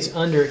 and maybe it's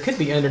under, it could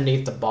be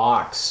underneath the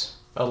box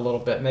a little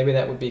bit. Maybe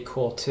that would be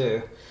cool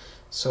too.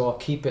 So I'll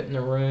keep it in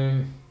the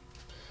room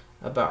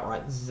about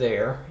right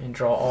there and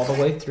draw all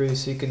the way through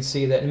so you can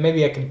see that. And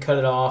maybe I can cut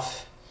it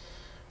off,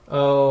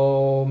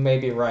 oh,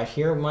 maybe right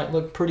here might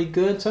look pretty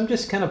good. So I'm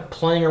just kind of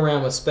playing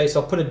around with space.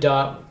 I'll put a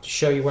dot to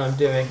show you what I'm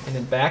doing, and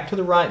then back to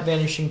the right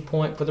vanishing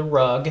point for the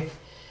rug,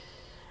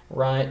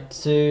 right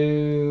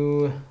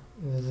to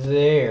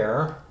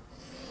there,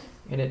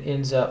 and it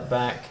ends up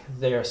back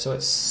there. So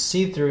it's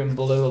see-through and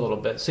blue a little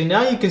bit. So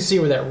now you can see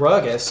where that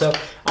rug is. So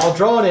I'll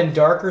draw it in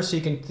darker so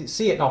you can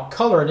see it, and I'll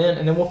color it in,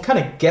 and then we'll kind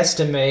of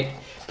guesstimate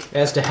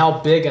as to how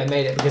big I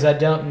made it, because I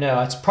don't know.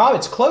 It's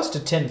close to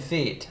 10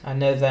 feet. I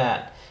know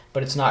that,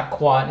 but it's not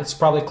quite. It's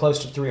probably close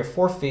to 3 or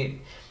 4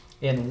 feet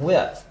in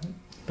width,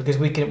 because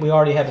we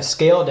already have a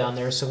scale down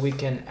there, so we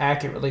can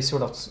accurately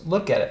sort of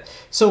look at it.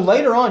 So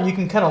later on, you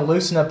can kind of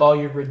loosen up all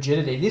your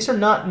rigidity. These are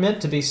not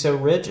meant to be so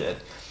rigid,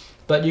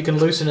 but you can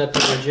loosen up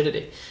the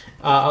rigidity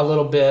a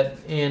little bit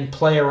and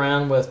play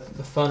around with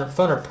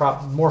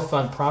the more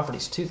fun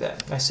properties to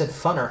that. I said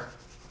funner.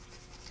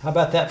 How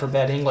about that for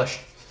bad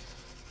English?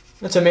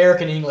 That's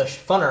American English.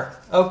 Funner.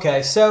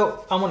 Okay,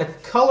 so I'm going to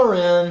color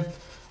in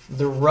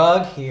the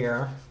rug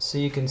here so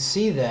you can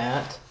see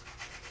that.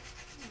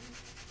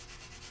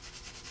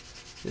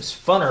 This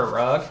funner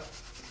rug.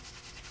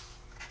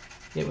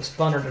 It was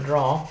funner to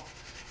draw.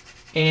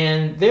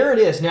 And there it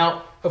is.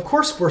 Now, of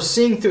course, we're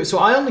seeing through. So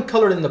I only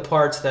colored in the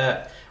parts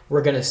that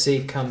we're going to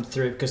see come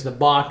through because the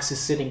box is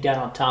sitting down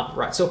on top,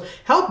 right? So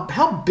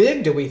how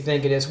big do we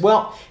think it is?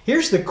 Well,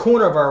 here's the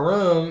corner of our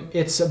room.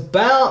 It's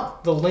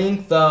about the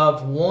length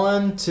of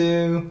 1,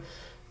 2,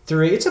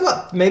 3. It's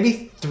about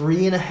maybe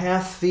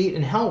 3.5 feet.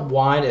 And how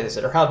wide is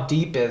it, or how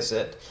deep is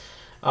it?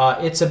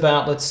 It's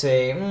about, let's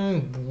say,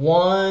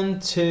 1,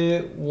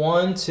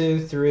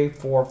 2, 3,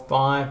 4,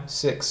 5,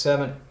 6,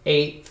 7,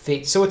 8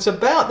 feet. So it's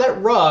about,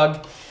 that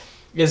rug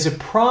is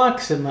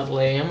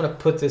approximately, I'm going to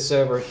put this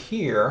over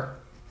here,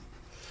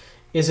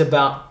 is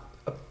about,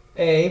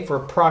 for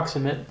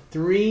approximate,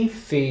 3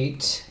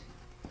 feet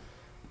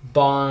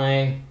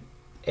by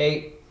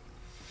 8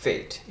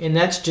 feet. And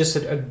that's just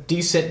a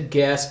decent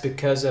guess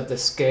because of the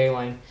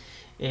scaling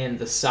and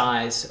the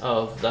size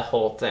of the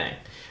whole thing.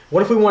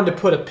 What if we wanted to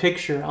put a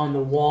picture on the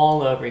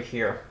wall over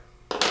here?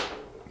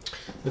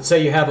 Let's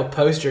say you have a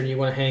poster and you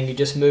want to hang, you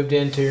just moved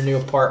into your new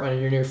apartment or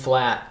your new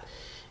flat,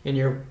 and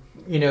you're,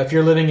 if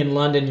you're living in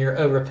London, you're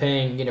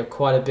overpaying,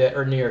 quite a bit,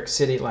 or New York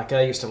City like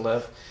I used to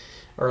live,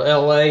 or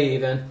LA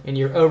even, and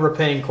you're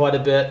overpaying quite a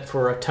bit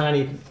for a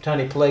tiny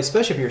place,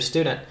 especially if you're a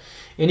student.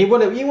 And you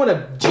want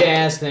to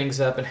jazz things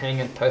up and hang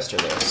a poster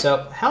there.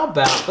 So how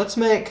about, let's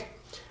make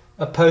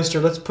a poster,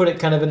 let's put it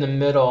kind of in the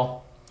middle.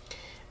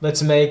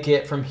 Let's make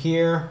it from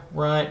here,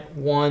 right?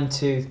 1,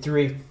 2,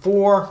 3,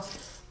 4.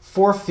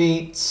 4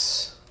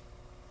 feet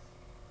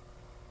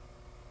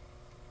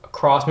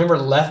across. Remember,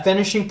 left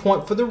finishing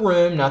point for the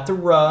room, not the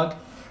rug.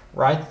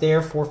 Right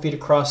there, 4 feet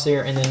across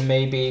there, and then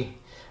maybe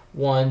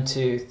 1,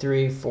 2,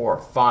 3, 4,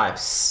 5,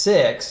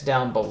 6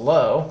 down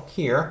below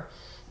here.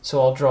 So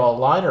I'll draw a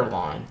lighter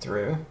line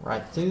through,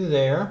 right through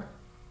there.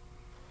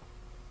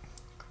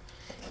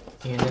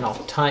 And then I'll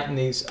tighten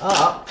these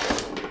up,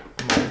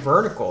 my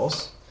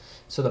verticals.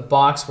 So the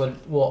box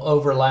will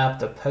overlap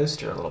the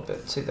poster a little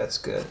bit. See, that's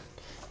good.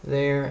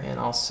 There, and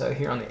also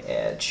here on the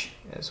edge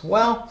as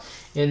well.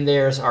 And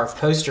there's our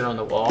poster on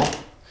the wall.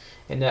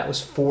 And that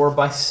was 4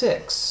 by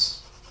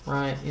 6,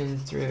 right in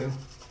through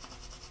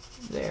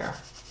there.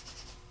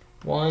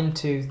 1,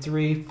 2,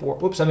 3, 4.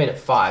 Whoops, I made it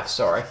 5,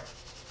 sorry.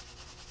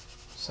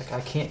 It's like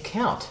I can't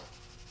count.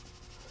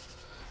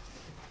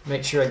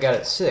 Make sure I got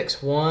it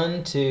 6.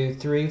 1, 2,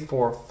 3,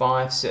 4,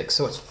 5, 6.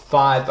 So it's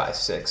 5 by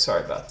 6.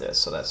 Sorry about this.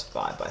 So that's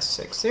 5 by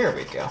 6. There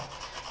we go.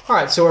 All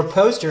right. So our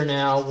poster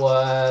now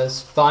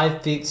was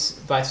 5 feet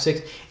by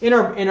 6. And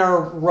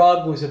our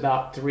rug was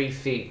about 3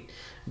 feet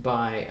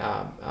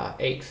by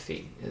 8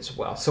 feet as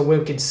well. So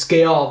we can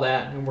scale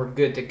that, and we're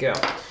good to go.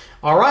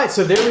 All right.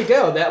 So there we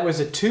go. That was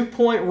a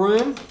 2-point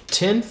room,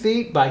 10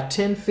 feet by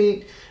 10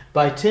 feet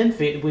by 10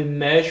 feet. We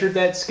measured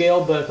that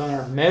scale both on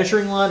our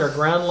measuring line, our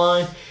ground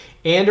line,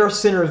 and our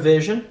center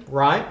vision,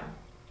 right?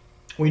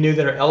 We knew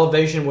that our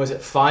elevation was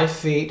at 5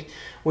 feet,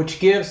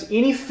 which gives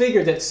any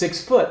figure that's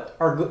 6 foot,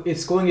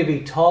 it's going to be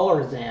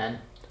taller than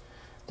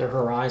the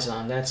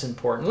horizon. That's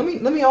important.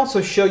 Let me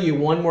also show you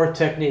one more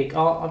technique.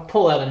 I'll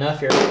pull out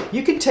enough here.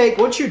 You can take,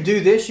 once you do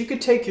this, you can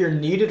take your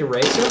kneaded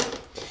eraser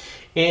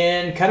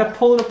and kind of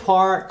pull it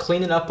apart,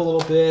 clean it up a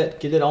little bit,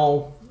 get it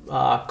all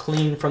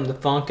clean from the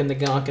funk and the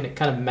gunk, and it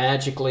kind of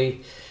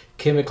magically,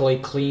 chemically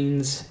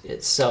cleans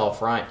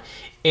itself, right?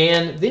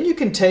 And then you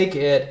can take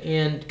it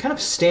and kind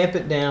of stamp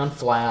it down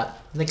flat.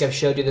 I think I've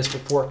showed you this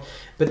before.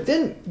 But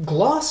then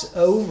gloss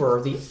over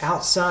the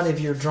outside of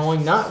your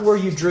drawing, not where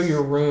you drew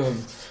your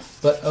room,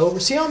 but over.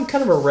 See how I'm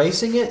kind of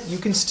erasing it? You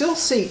can still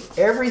see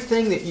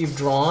everything that you've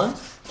drawn,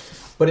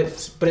 but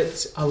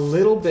it's a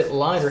little bit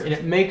lighter, and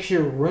it makes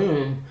your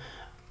room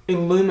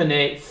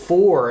illuminate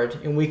forward,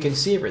 and we can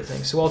see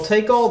everything. So I'll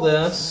take all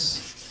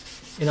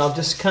this, and I'll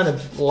just kind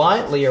of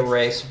lightly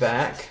erase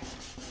back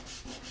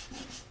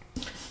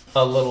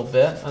a little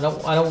bit. I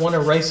don't want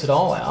to erase it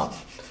all out.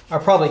 I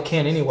probably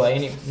can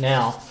anyway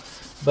now,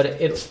 but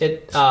it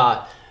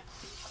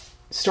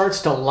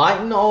starts to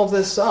lighten all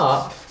this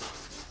up,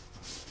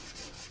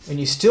 and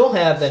you still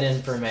have that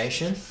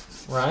information,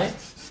 right?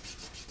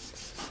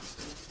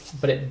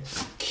 But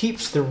it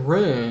keeps the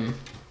room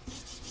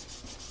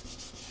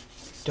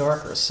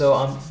darker.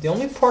 So the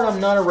only part I'm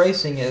not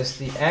erasing is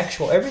the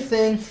actual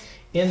everything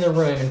in the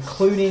room,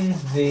 including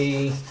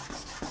the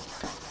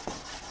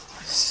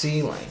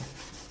ceiling.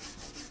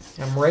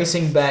 I'm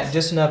erasing back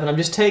just enough, and I'm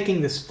just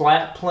taking this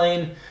flat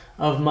plane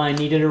of my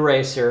kneaded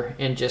eraser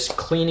and just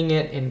cleaning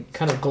it and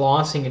kind of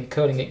glossing and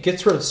coating it.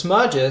 Gets rid of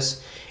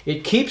smudges.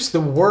 It keeps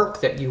the work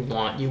that you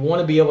want. You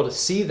want to be able to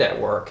see that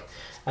work.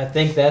 I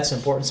think that's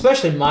important,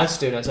 especially my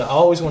students. I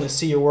always want to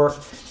see your work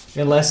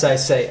unless I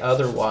say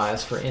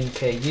otherwise for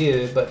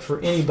NKU, but for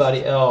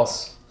anybody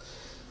else,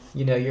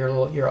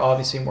 you're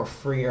obviously more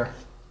freer.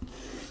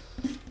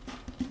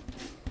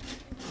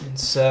 And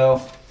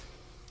so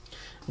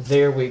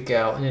there we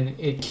go, and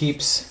it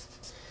keeps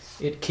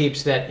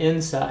that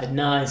inside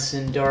nice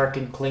and dark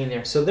and clean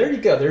there. So there you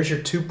go. There's your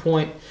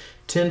 2-point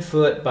 10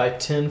 foot by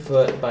 10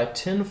 foot by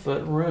 10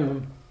 foot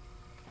room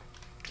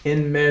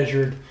in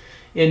measured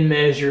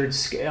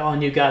scale,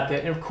 and you got that.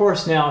 And of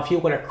course, now if you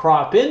want to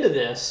crop into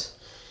this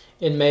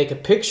and make a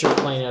picture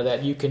plane of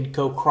that. You can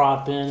go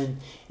crop in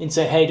and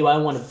say, hey, do I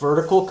want a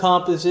vertical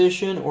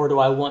composition, or do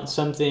I want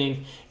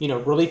something, you know,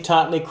 really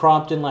tightly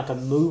cropped in like a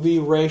movie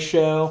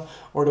ratio,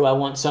 or do I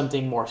want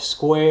something more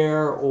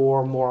square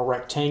or more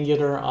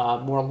rectangular,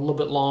 more a little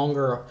bit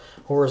longer,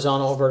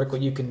 horizontal or vertical?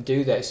 You can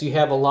do that. So you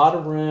have a lot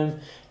of room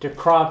to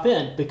crop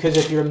in, because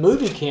if you're a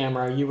movie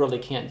camera, you really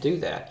can't do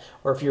that.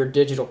 Or if you're a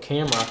digital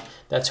camera,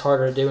 that's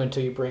harder to do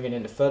until you bring it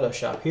into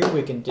Photoshop. Here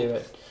we can do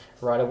it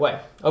right away.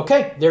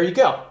 Okay, there you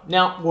go.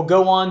 Now we'll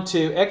go on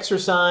to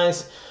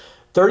exercise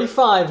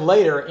 35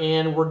 later,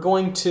 and we're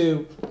going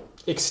to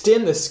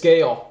extend the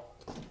scale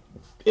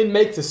and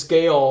make the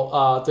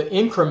scale, the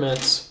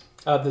increments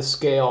of the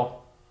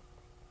scale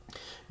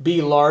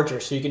be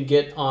larger, so you can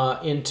get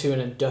into an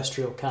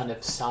industrial kind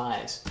of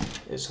size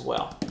as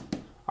well.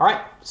 All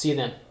right, see you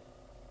then.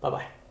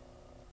 Bye-bye.